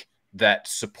like that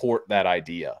support that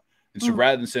idea. And so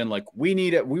rather than saying like we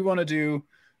need it, we want to do,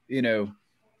 you know,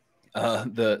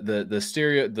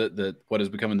 the what is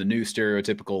becoming the new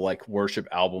stereotypical like worship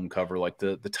album cover, like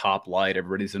the top light,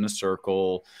 everybody's in a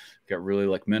circle, got really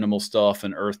like minimal stuff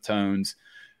and earth tones.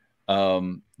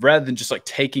 Rather than just like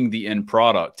taking the end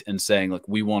product and saying like,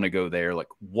 we want to go there, like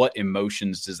what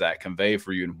emotions does that convey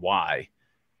for you and why?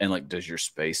 And like, does your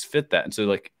space fit that? And so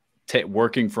like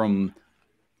working from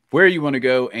where you want to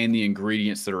go and the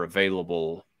ingredients that are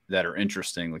available that are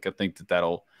interesting. Like I think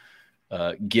that'll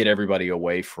get everybody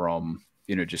away from,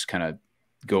 just kind of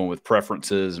going with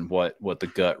preferences and what the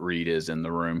gut read is in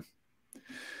the room.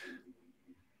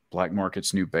 Black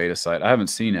Market's new beta site. I haven't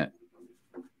seen it.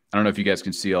 I don't know if you guys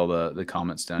can see all the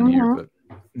comments down here, but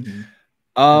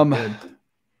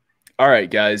all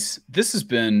right, guys, this has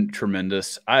been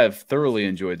tremendous. I have thoroughly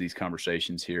enjoyed these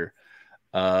conversations here.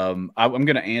 I'm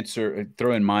going to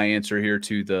throw in my answer here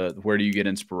to where do you get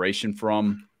inspiration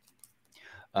from?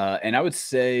 And I would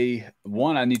say,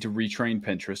 one, I need to retrain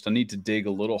Pinterest. I need to dig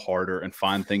a little harder and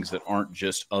find things that aren't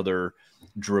just other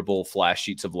dribble flash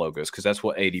sheets of logos, because that's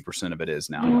what 80% of it is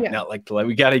now. Yeah. Now, like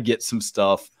we got to get some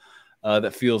stuff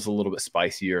that feels a little bit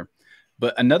spicier.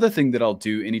 But another thing that I'll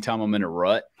do anytime I'm in a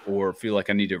rut or feel like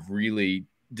I need to really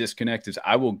disconnect is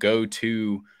I will go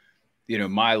to,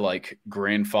 my like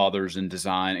grandfathers in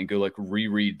design and go like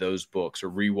reread those books or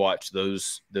rewatch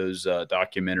those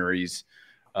documentaries.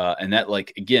 And that,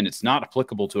 like, again, it's not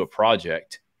applicable to a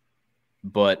project,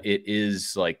 but it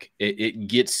is like it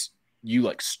gets you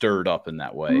like stirred up in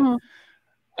that way.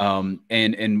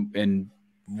 And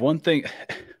one thing,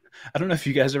 I don't know if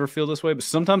you guys ever feel this way, but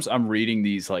sometimes I'm reading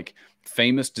these like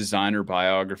famous designer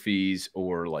biographies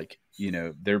or like,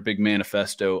 their big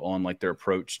manifesto on like their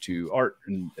approach to art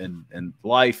and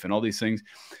life and all these things.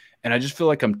 And I just feel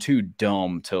like I'm too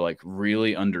dumb to like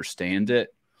really understand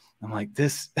it. I'm like,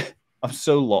 I'm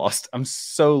so lost. I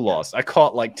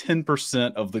caught like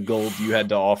 10% of the gold you had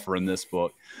to offer in this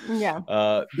book. Yeah.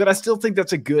 But I still think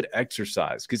that's a good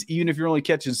exercise, because even if you're only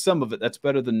catching some of it, that's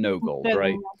better than no gold,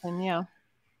 right? Nothing, yeah.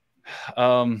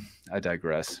 I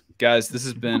digress. Guys, this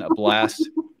has been a blast.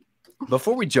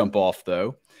 Before we jump off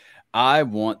though, I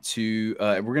want to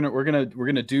we're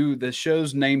gonna do the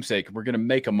show's namesake. We're gonna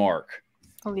make a mark.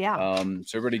 Oh yeah.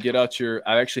 So everybody get out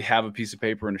I actually have a piece of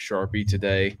paper and a Sharpie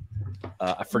today.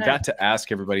 I forgot to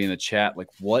ask everybody in the chat, like,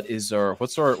 what's our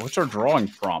drawing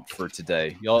prompt for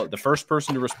today? Y'all, the first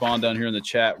person to respond down here in the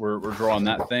chat, we're drawing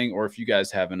that thing. Or if you guys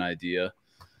have an idea,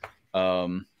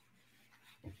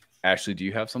 Ashley, do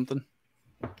you have something?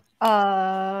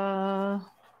 No.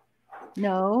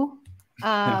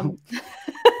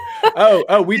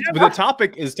 The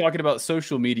topic is talking about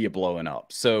social media blowing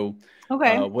up. So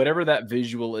okay, whatever that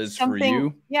visual is for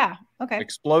you. Yeah. Okay.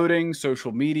 Exploding,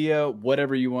 social media,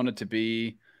 whatever you want it to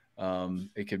be.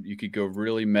 You could go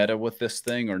really meta with this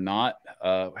thing or not.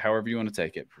 However you want to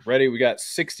take it. Ready? We got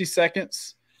 60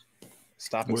 seconds.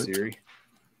 Stop it, Siri.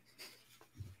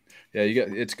 Yeah,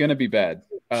 it's gonna be bad.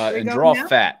 And draw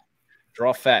fat.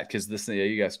 Draw fat, because this thing,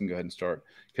 you guys can go ahead and start,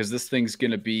 because this thing's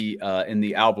gonna be in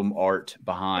the album art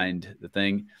behind the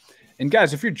thing. And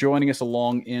guys, if you're joining us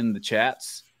along in the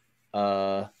chats,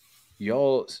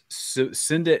 y'all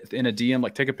send it in a DM,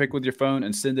 like take a pic with your phone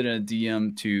and send it in a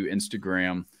DM to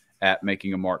Instagram at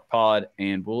Making a Mark Pod,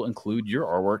 and we'll include your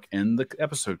artwork in the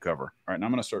episode cover. All right, now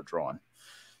I'm going to start drawing.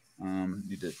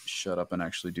 Need to shut up and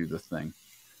actually do the thing.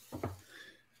 All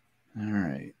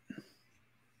right.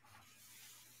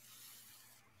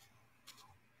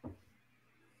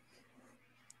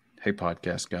 Hey,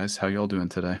 podcast guys, how y'all doing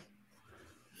today?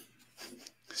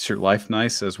 Is your life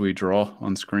nice as we draw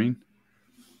on screen?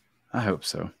 I hope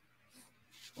so.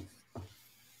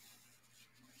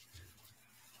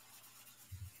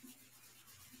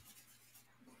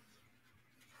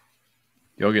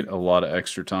 Y'all get a lot of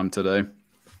extra time today.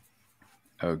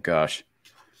 Oh, gosh.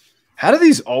 How do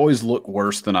these always look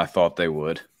worse than I thought they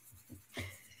would?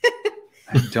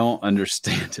 I don't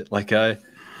understand it. Like, I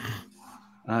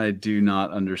do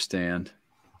not understand.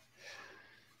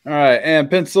 All right, and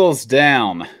pencils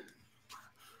down.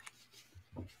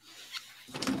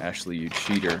 Ashley, you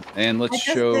cheater. And let's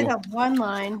show. I just did a one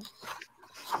line.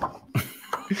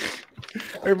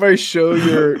 Everybody show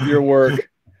your work.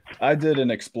 I did an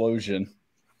explosion.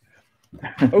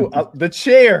 Oh, the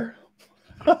chair.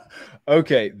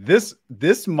 Okay,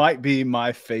 this might be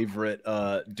my favorite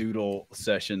doodle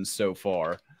session so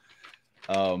far.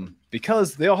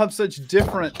 Because they all have such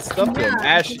different stuff to them.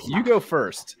 Ash, you go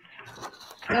first.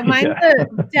 So mine's a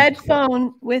dead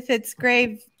phone with its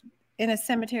grave in a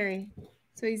cemetery.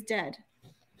 So he's dead.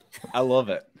 I love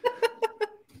it.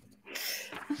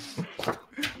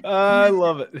 I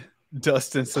love it.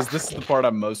 Dustin says this is the part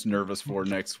I'm most nervous for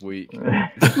next week. All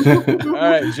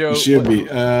right, Joe. Should be.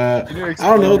 I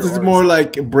don't know. This is more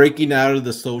like breaking out of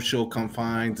the social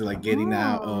confines, like getting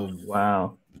out of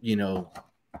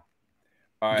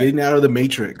getting out of the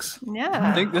matrix. Yeah.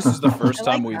 I think this is the first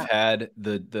time we've had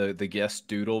the guest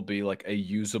doodle be like a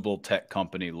usable tech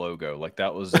company logo. Like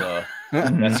that was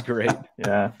that's great.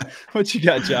 Yeah. What you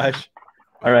got, Josh?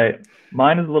 All right.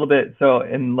 Mine is a little bit, so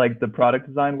in like the product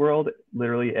design world,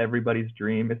 literally everybody's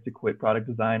dream is to quit product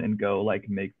design and go like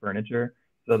make furniture.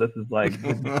 So this is like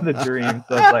the dream.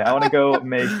 So it's like, I want to go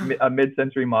make a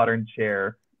mid-century modern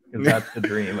chair because that's the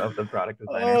dream of the product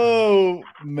designer. Oh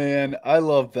man, I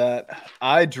love that.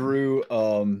 I drew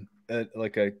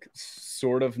like a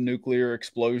sort of nuclear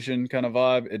explosion kind of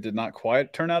vibe. It did not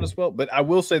quite turn out as well, but I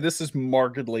will say this is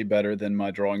markedly better than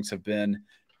my drawings have been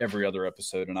every other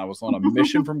episode, and I was on a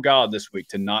mission from God this week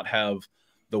to not have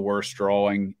the worst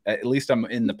drawing. At least I'm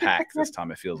in the pack this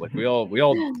time. It feels like we all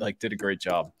like did a great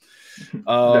job.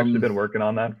 I've actually been working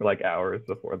on that for like hours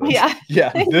before this.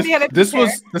 Yeah. This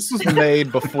was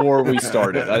made before we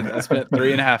started. I spent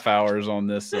 3.5 hours on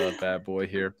this bad boy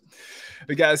here.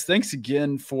 But guys, thanks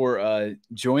again for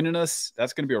joining us.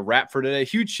 That's going to be a wrap for today.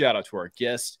 Huge shout out to our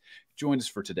guest. Joined us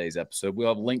for today's episode. We'll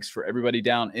have links for everybody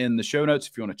down in the show notes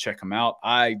if you want to check them out.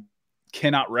 I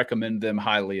cannot recommend them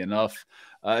highly enough.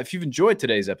 If you've enjoyed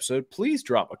today's episode, please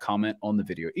drop a comment on the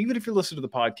video. Even if you're listening to the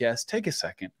podcast, take a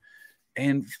second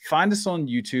and find us on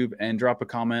YouTube and drop a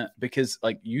comment, because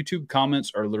like YouTube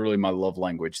comments are literally my love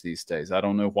language these days. I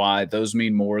don't know why. Those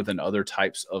mean more than other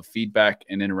types of feedback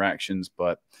and interactions,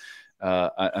 but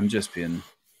I'm just being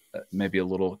maybe a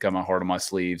little, got my heart on my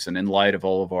sleeves. And in light of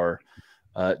all of our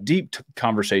deep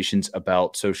conversations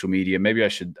about social media, maybe I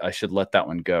should let that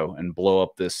one go and blow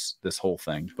up this whole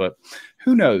thing. But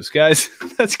who knows, guys?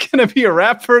 That's gonna be a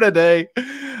wrap for today.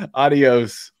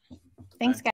 Adios. Thanks, guys.